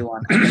that they do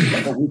on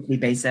a weekly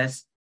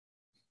basis.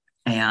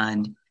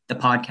 And the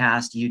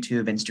podcast,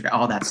 YouTube, Instagram,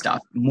 all that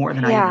stuff, more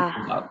than I even know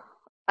about.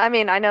 I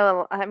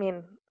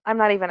I'm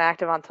not even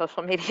active on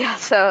social media,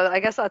 so I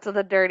guess that's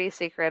the dirty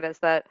secret is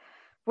that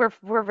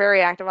we're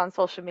very active on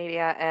social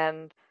media,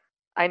 and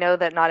I know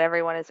that not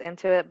everyone is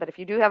into it, but if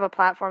you do have a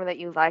platform that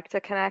you like to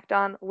connect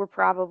on, we're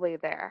probably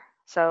there.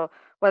 So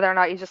whether or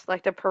not you just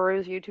like to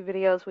peruse YouTube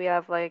videos, we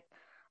have like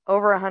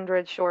over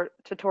 100 short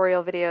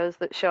tutorial videos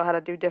that show how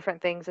to do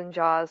different things in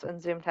JAWS and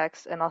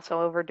ZoomText and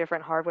also over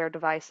different hardware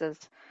devices.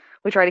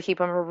 We try to keep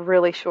them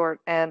really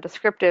short and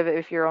descriptive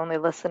if you're only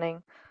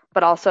listening,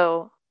 but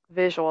also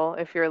visual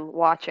if you're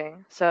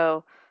watching.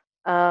 So,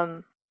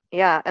 um,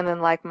 yeah, and then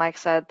like Mike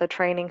said, the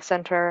training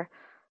center,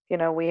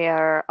 we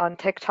are on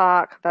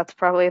TikTok. That's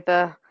probably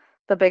the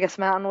biggest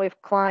mountain we've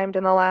climbed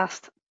in the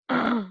last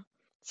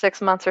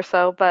 6 months or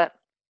so, but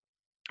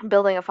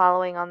building a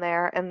following on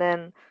there. And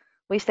then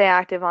we stay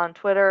active on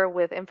Twitter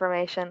with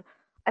information.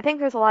 I think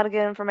there's a lot of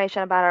good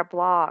information about our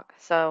blog.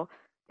 So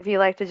if you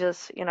like to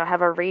just,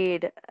 have a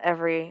read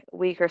every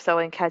week or so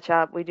and catch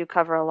up, we do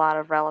cover a lot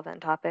of relevant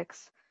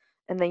topics.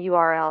 And the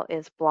URL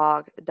is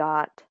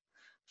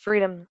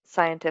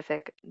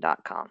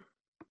blog.freedomscientific.com.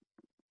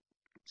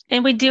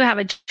 And we do have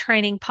a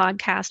training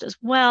podcast as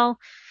well,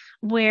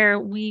 where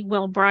we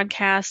will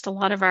broadcast a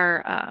lot of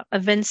our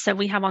events that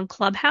we have on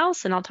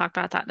Clubhouse, and I'll talk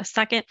about that in a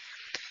second,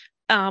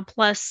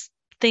 plus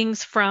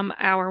things from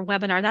our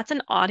webinar. That's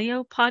an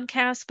audio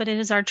podcast, but it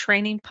is our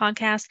training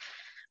podcast.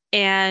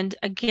 And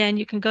again,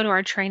 you can go to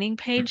our training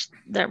page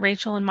that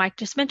Rachel and Mike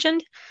just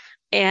mentioned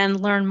and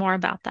learn more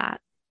about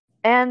that.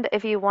 And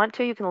if you want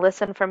to, you can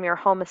listen from your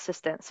home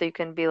assistant. So you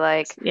can be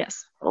like,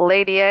 yes,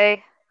 Lady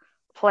A,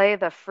 play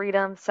the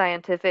Freedom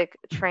Scientific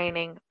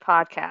Training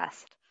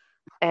podcast,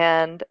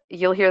 and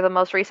you'll hear the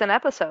most recent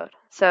episode.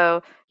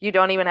 So you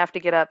don't even have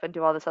to get up and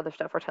do all this other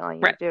stuff we're telling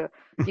you right. to do.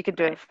 You can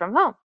do it from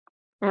home.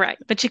 Right.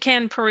 But you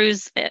can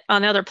peruse it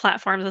on other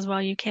platforms as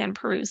well. You can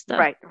peruse the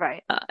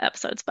right.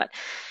 Episodes.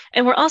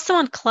 And we're also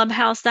on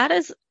Clubhouse. That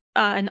is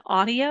an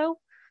audio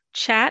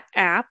chat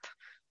app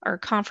or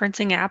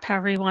conferencing app,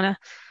 however you want to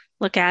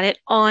look at it,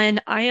 on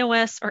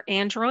iOS or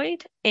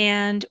Android.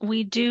 And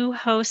we do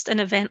host an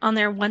event on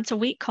there once a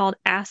week called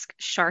Ask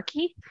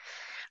Sharky.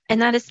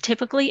 And that is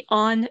typically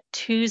on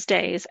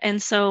Tuesdays.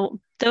 And so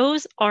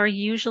those are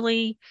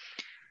usually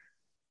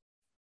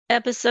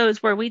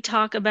episodes where we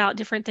talk about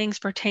different things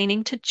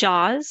pertaining to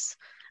JAWS.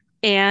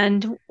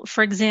 And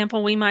for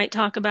example, we might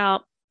talk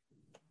about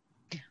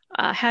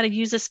how to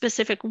use a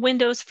specific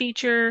Windows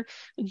feature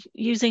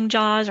using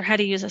JAWS, or how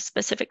to use a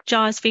specific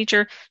JAWS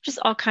feature, just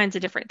all kinds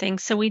of different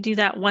things. So we do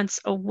that once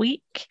a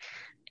week.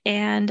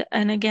 And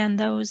again,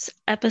 those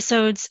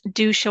episodes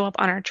do show up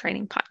on our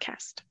training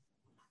podcast.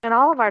 And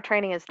all of our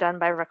training is done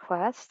by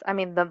request. I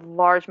mean, the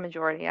large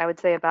majority, I would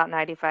say about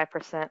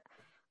 95%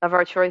 of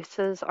our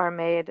choices are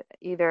made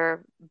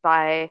either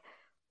by,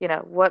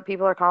 what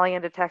people are calling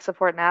into tech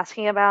support and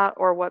asking about,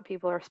 or what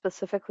people are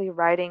specifically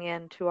writing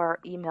into our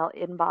email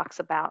inbox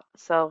about.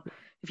 So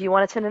if you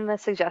want to send in a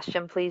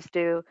suggestion, please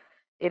do.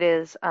 It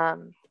is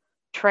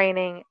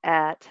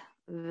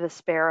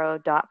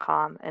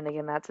training@vispero.com. And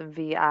again, that's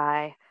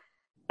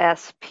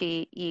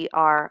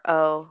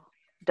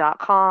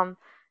VISPERO.com.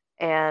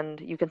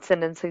 And you can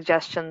send in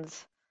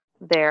suggestions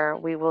there.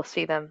 We will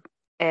see them.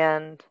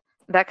 And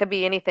that could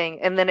be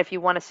anything. And then if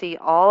you want to see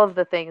all of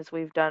the things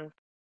we've done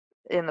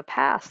in the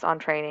past on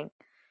training,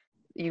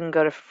 you can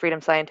go to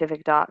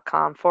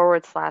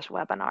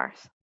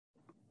freedomscientific.com/webinars.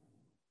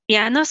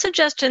 Yeah, and those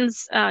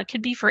suggestions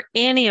could be for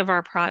any of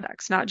our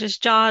products, not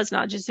just JAWS,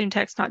 not just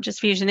ZoomText, not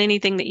just Fusion,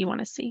 anything that you want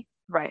to see.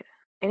 Right.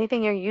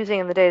 Anything you're using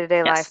in the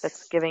day-to-day life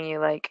that's giving you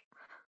like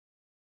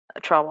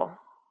trouble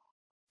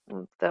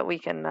that we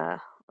can that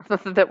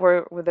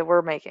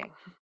we're making,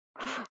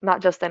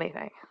 not just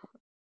anything.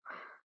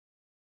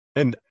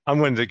 And I'm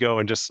going to go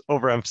and just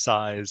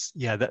overemphasize,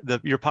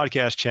 your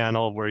podcast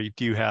channel where you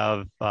do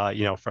have,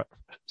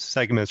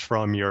 segments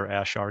from your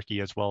Ask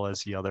Sharky as well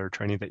as the other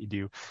training that you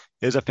do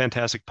is a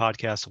fantastic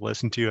podcast to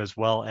listen to, as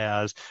well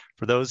as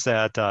for those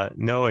that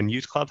know and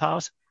use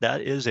Clubhouse,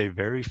 that is a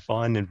very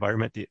fun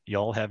environment that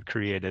y'all have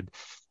created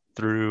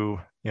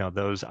through,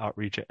 those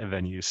outreach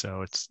venues.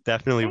 So it's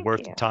definitely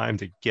worth the time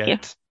to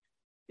get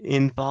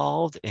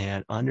involved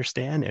and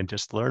understand and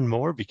just learn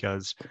more,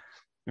 because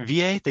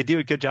VA, they do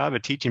a good job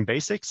of teaching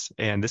basics,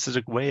 and this is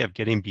a way of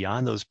getting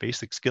beyond those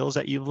basic skills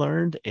that you've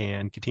learned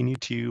and continue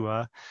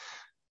to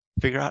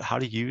figure out how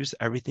to use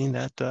everything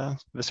that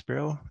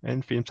Vispero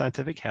and Freedom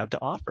Scientific have to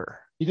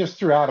offer. You just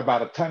threw out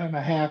about a ton and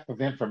a half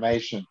of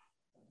information,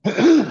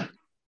 for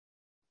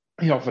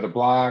the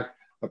blog,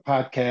 the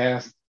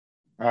podcast,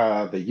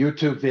 the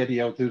YouTube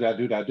video,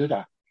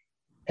 do-da.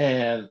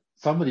 And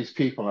some of these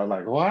people are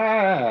like,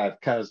 what?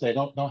 Because they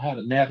don't know how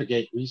to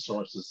navigate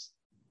resources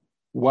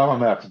well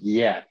enough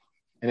yet.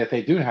 And if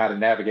they do know how to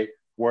navigate,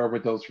 where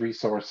would those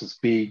resources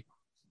be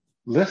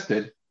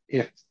listed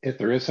if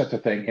there is such a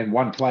thing in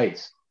one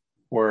place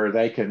where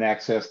they can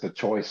access the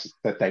choice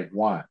that they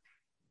want?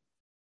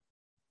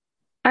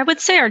 I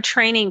would say our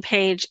training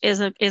page is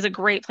a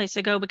great place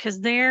to go, because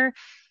there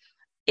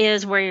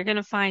is where you're going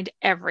to find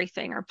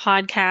everything, our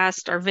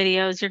podcast, our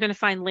videos. You're going to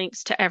find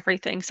links to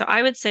everything. So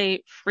I would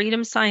say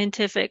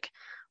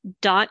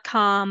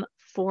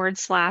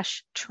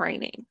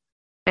freedomscientific.com/training.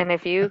 And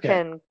if you Okay.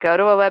 can go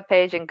to a web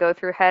page and go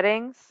through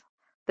headings,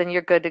 then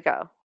you're good to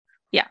go.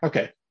 Yeah.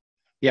 Okay.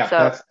 Yeah,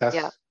 So,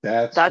 that's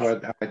that's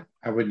what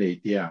I would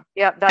need. Yeah.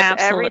 Yep, that's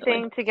Absolutely.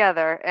 everything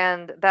together,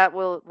 and that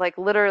will, like,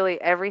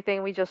 literally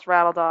everything we just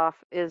rattled off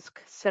is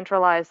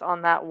centralized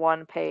on that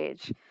one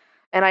page.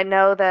 And I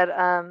know that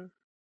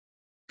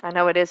I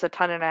know it is a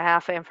ton and a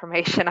half of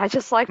information. I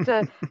just like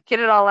to get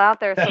it all out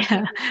there so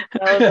Yeah.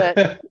 people know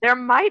that there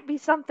might be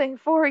something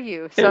for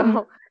you.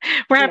 So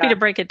We're happy yeah. to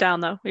break it down,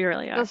 though. We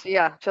really are.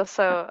 just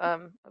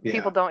so Yeah.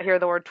 people don't hear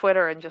the word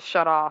Twitter and just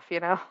shut off, you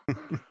know.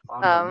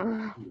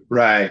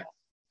 Right.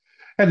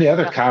 And the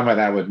other Yeah. comment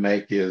I would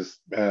make is,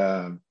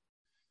 in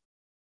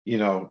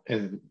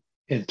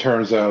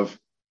terms of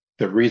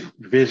the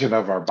revision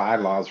of our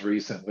bylaws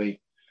recently,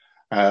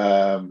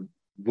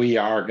 we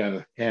are going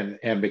to,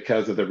 and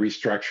because of the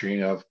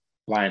restructuring of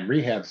blind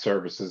rehab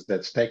services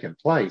that's taken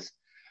place,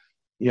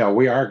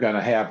 we are going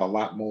to have a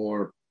lot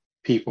more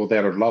people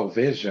that are low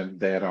vision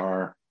that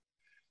are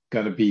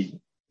going to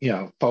be,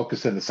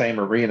 focused in the same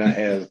arena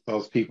as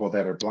those people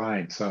that are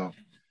blind. So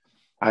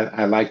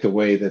I like the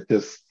way that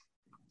this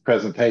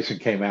presentation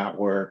came out,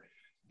 where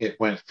it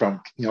went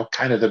from,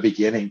 kind of the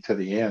beginning to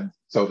the end,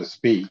 so to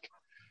speak,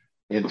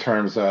 in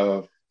terms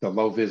of the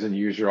low vision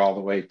user all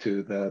the way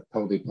to the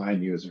totally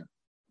blind user.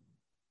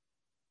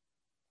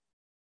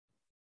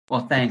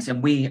 Well, thanks.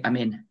 And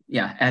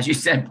as you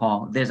said,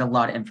 Paul, there's a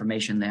lot of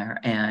information there.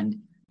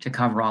 And to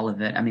cover all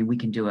of it, we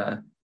can do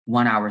a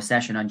 1-hour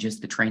session on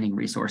just the training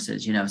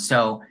resources,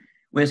 So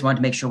we just wanted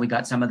to make sure we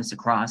got some of this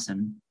across,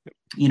 and,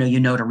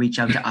 to reach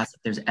out to us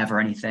if there's ever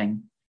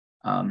anything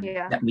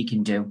that we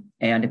can do.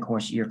 And of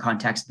course, your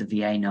contacts at the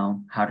VA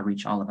know how to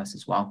reach all of us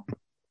as well.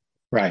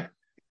 Right.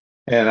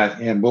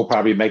 And we'll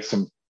probably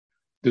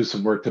do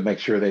some work to make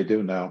sure they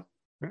do know.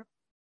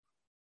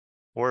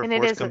 Or And if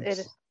it worse is,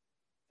 comes,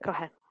 go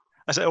ahead.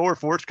 I said, or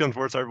if worse comes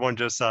worse, everyone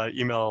just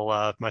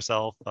email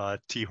myself,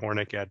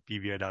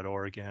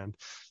 thornick@bva.org. And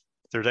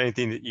if there's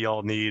anything that you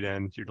all need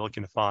and you're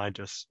looking to find,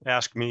 just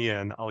ask me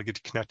and I'll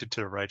get connected to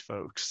the right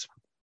folks.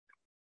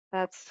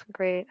 That's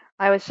great.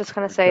 I was just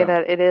going to say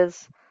that it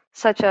is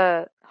such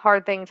a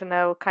hard thing to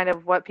know kind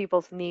of what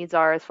people's needs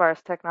are as far as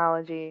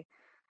technology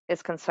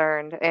is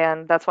concerned.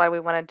 And that's why we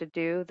wanted to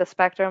do the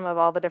spectrum of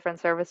all the different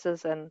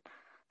services. And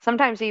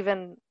sometimes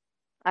even,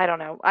 I don't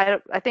know,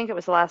 I think it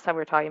was the last time we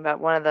were talking about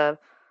one of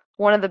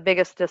the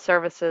biggest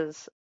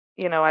disservices,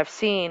 I've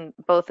seen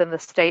both in the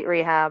state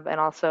rehab and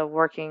also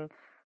working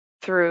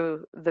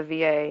through the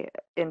VA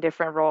in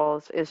different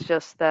roles is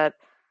just that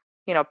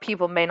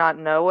people may not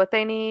know what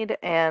they need,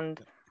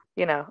 and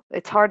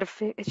it's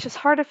just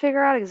hard to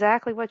figure out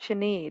exactly what you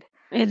need.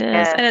 It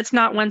is, and it's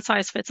not one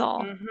size fits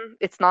all.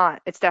 It's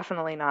not. It's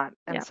definitely not.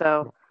 And Yeah.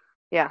 so,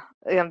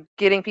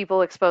 getting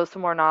people exposed to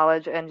more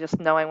knowledge and just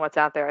knowing what's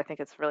out there, I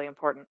think it's really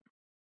important.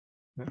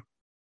 And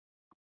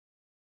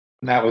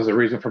that was the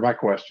reason for my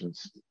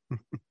questions.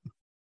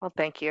 Well,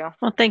 thank you.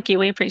 Well, thank you.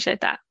 We appreciate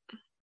that.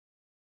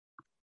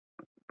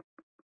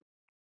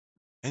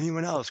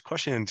 Anyone else?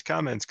 Questions,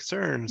 comments,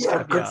 concerns?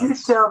 Yeah, could you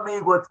tell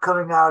me what's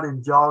coming out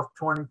in JAWS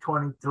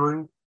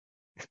 2023?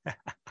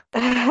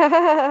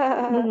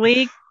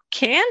 We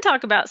can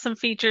talk about some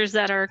features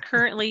that are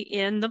currently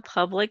in the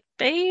public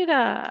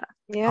beta.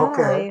 Yeah.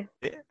 Okay.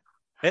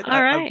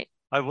 All right.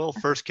 I will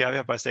first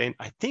caveat by saying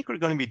I think we're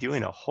going to be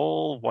doing a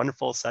whole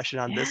wonderful session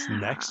on this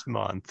next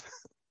month.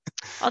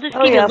 I'll just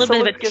give you a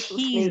little bit of a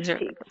teaser.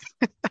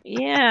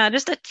 Yeah,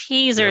 just a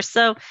teaser. Yep.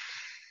 So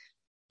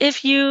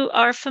if you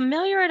are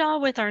familiar at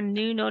all with our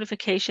new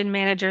notification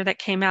manager that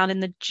came out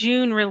in the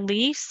June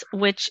release,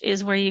 which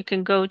is where you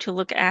can go to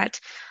look at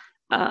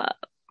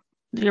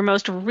your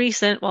most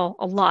recent, well,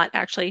 a lot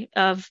actually,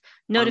 of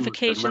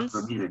notifications,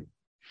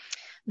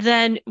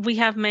 then we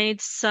have made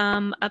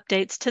some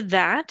updates to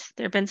that.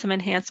 There have been some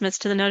enhancements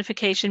to the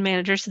notification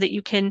manager so that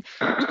you can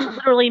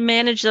literally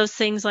manage those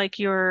things like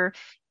your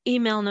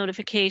email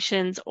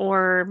notifications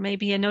or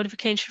maybe a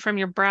notification from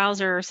your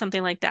browser or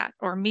something like that,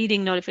 or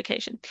meeting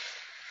notification.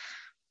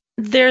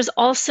 There's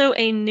also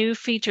a new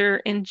feature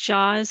in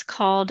JAWS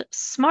called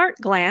Smart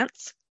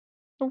Glance.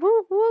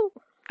 Woo, woo.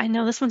 I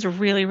know this one's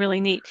really,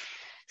 really neat.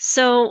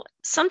 So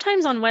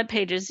sometimes on web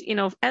pages,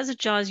 as a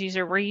JAWS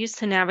user, we're used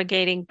to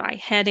navigating by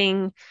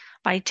heading,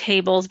 by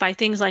tables, by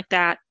things like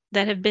that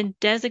have been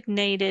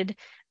designated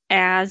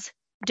as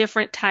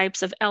different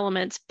types of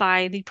elements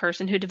by the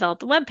person who developed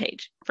the web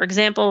page. For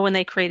example, when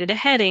they created a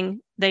heading,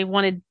 they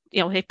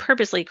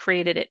purposely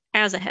created it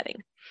as a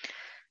heading.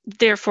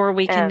 Therefore,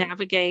 we can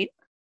navigate.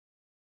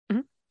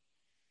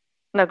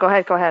 No, go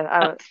ahead. Go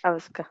ahead.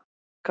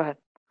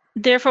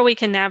 Therefore, we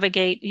can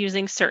navigate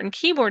using certain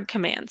keyboard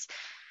commands.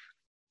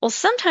 Well,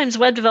 sometimes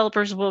web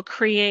developers will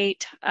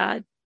create,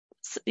 they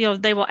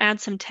will add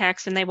some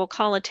text and they will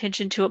call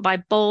attention to it by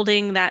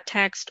bolding that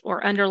text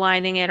or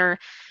underlining it or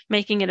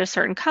making it a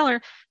certain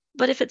color.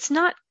 But if it's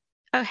not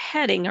a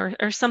heading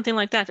or something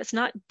like that, it's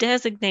not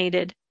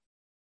designated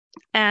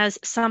as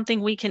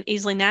something we can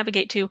easily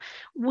navigate to,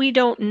 we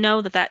don't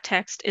know that that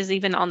text is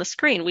even on the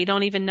screen. We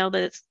don't even know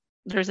that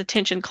there's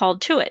attention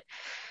called to it.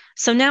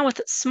 So now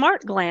with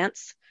Smart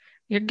Glance,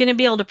 you're going to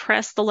be able to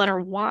press the letter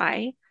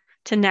Y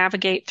to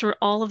navigate through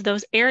all of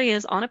those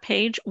areas on a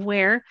page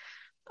where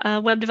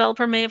a web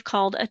developer may have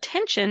called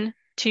attention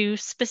to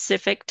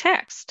specific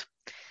text.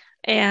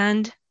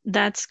 And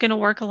that's going to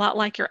work a lot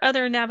like your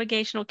other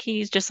navigational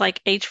keys, just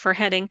like H for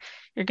heading,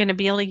 you're going to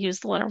be able to use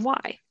the letter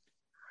Y.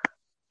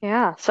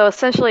 Yeah. So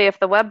essentially, if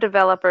the web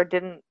developer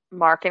didn't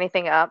mark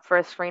anything up for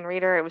a screen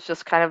reader, it was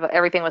just kind of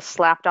everything was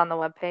slapped on the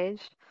web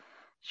page.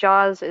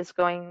 JAWS is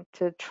going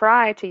to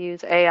try to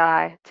use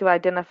AI to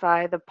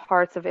identify the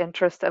parts of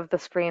interest of the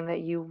screen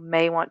that you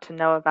may want to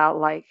know about,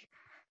 like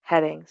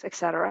headings,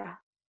 etc.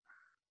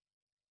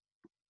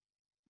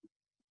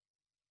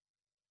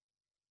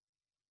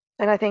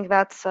 And I think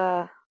that's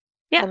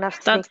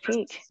enough sneak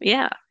peek.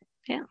 Yeah.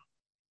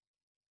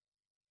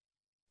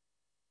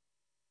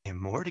 And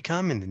more to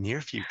come in the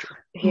near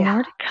future.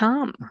 Yeah.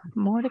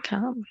 More to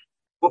come.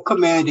 What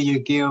command do you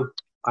give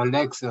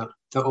Alexa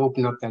to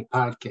open up that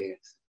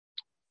podcast?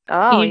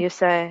 Oh, you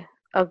say,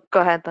 oh,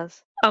 go ahead,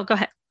 Liz. Oh, go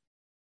ahead.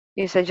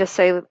 You say, just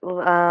say,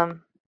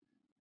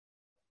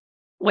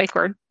 wake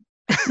word.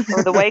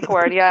 Or the wake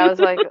word. Yeah, I was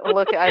like,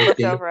 I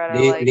looked over at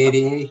her like,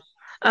 Lady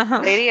A.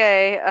 Lady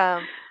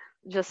A,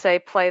 just say,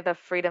 play the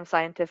Freedom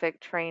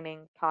Scientific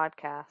Training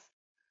podcast.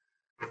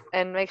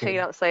 And make sure you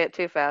don't say it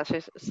too fast.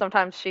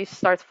 Sometimes she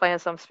starts playing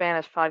some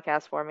Spanish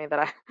podcast for me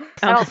that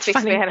I don't speak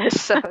Spanish,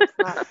 so it's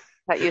not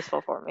that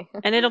useful for me.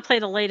 And it'll play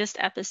the latest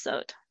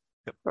episode.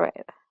 Yep.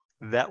 Right.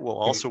 That will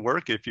also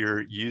work if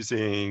you're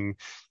using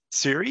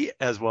Siri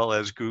as well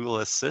as Google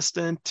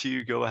Assistant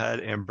to go ahead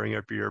and bring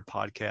up your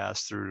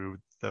podcast through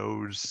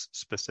those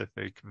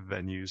specific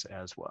venues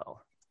as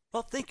well.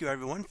 Well, thank you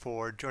everyone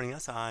for joining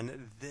us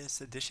on this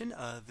edition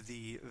of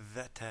the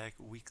VetTech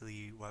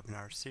Weekly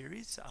Webinar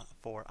Series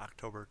for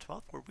October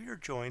 12th, where we are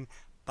joined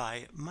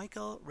by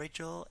Michael,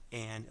 Rachel,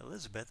 and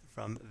Elizabeth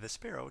from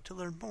Vispero to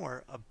learn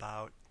more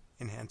about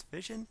Enhanced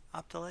Vision,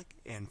 Optolec,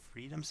 and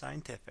Freedom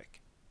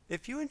Scientific.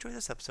 If you enjoyed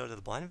this episode of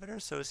the Blind Veteran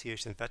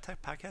Association VetTech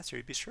Podcast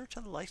Series, be sure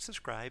to like,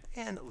 subscribe,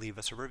 and leave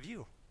us a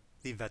review.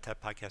 The VetTech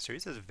Podcast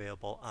Series is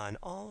available on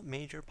all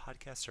major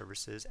podcast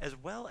services as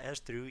well as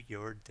through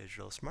your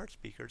digital smart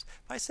speakers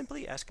by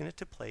simply asking it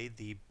to play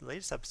the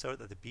latest episode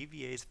of the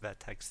BVA's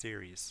VetTech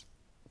series.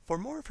 For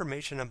more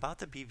information about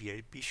the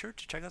BVA, be sure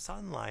to check us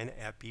online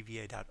at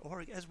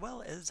bva.org as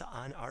well as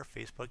on our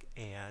Facebook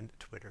and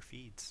Twitter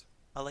feeds.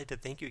 I'd like to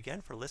thank you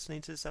again for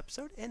listening to this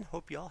episode and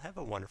hope you all have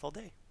a wonderful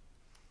day.